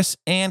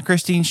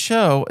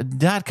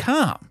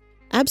chrisandchristineshow.com.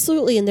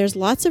 Absolutely. And there's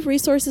lots of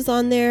resources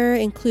on there,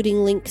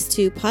 including links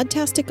to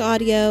Podtastic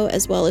Audio,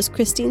 as well as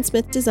Christine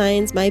Smith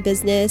Designs, my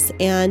business.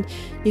 And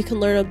you can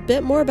learn a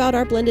bit more about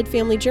our blended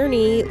family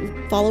journey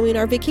following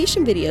our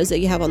vacation videos that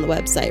you have on the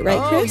website, right,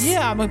 Chris? Oh,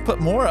 yeah. I'm going to put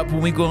more up when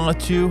we go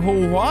to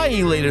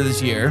Hawaii later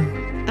this year.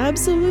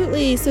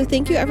 Absolutely. So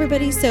thank you,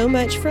 everybody, so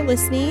much for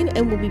listening.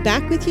 And we'll be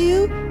back with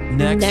you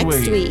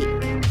next week.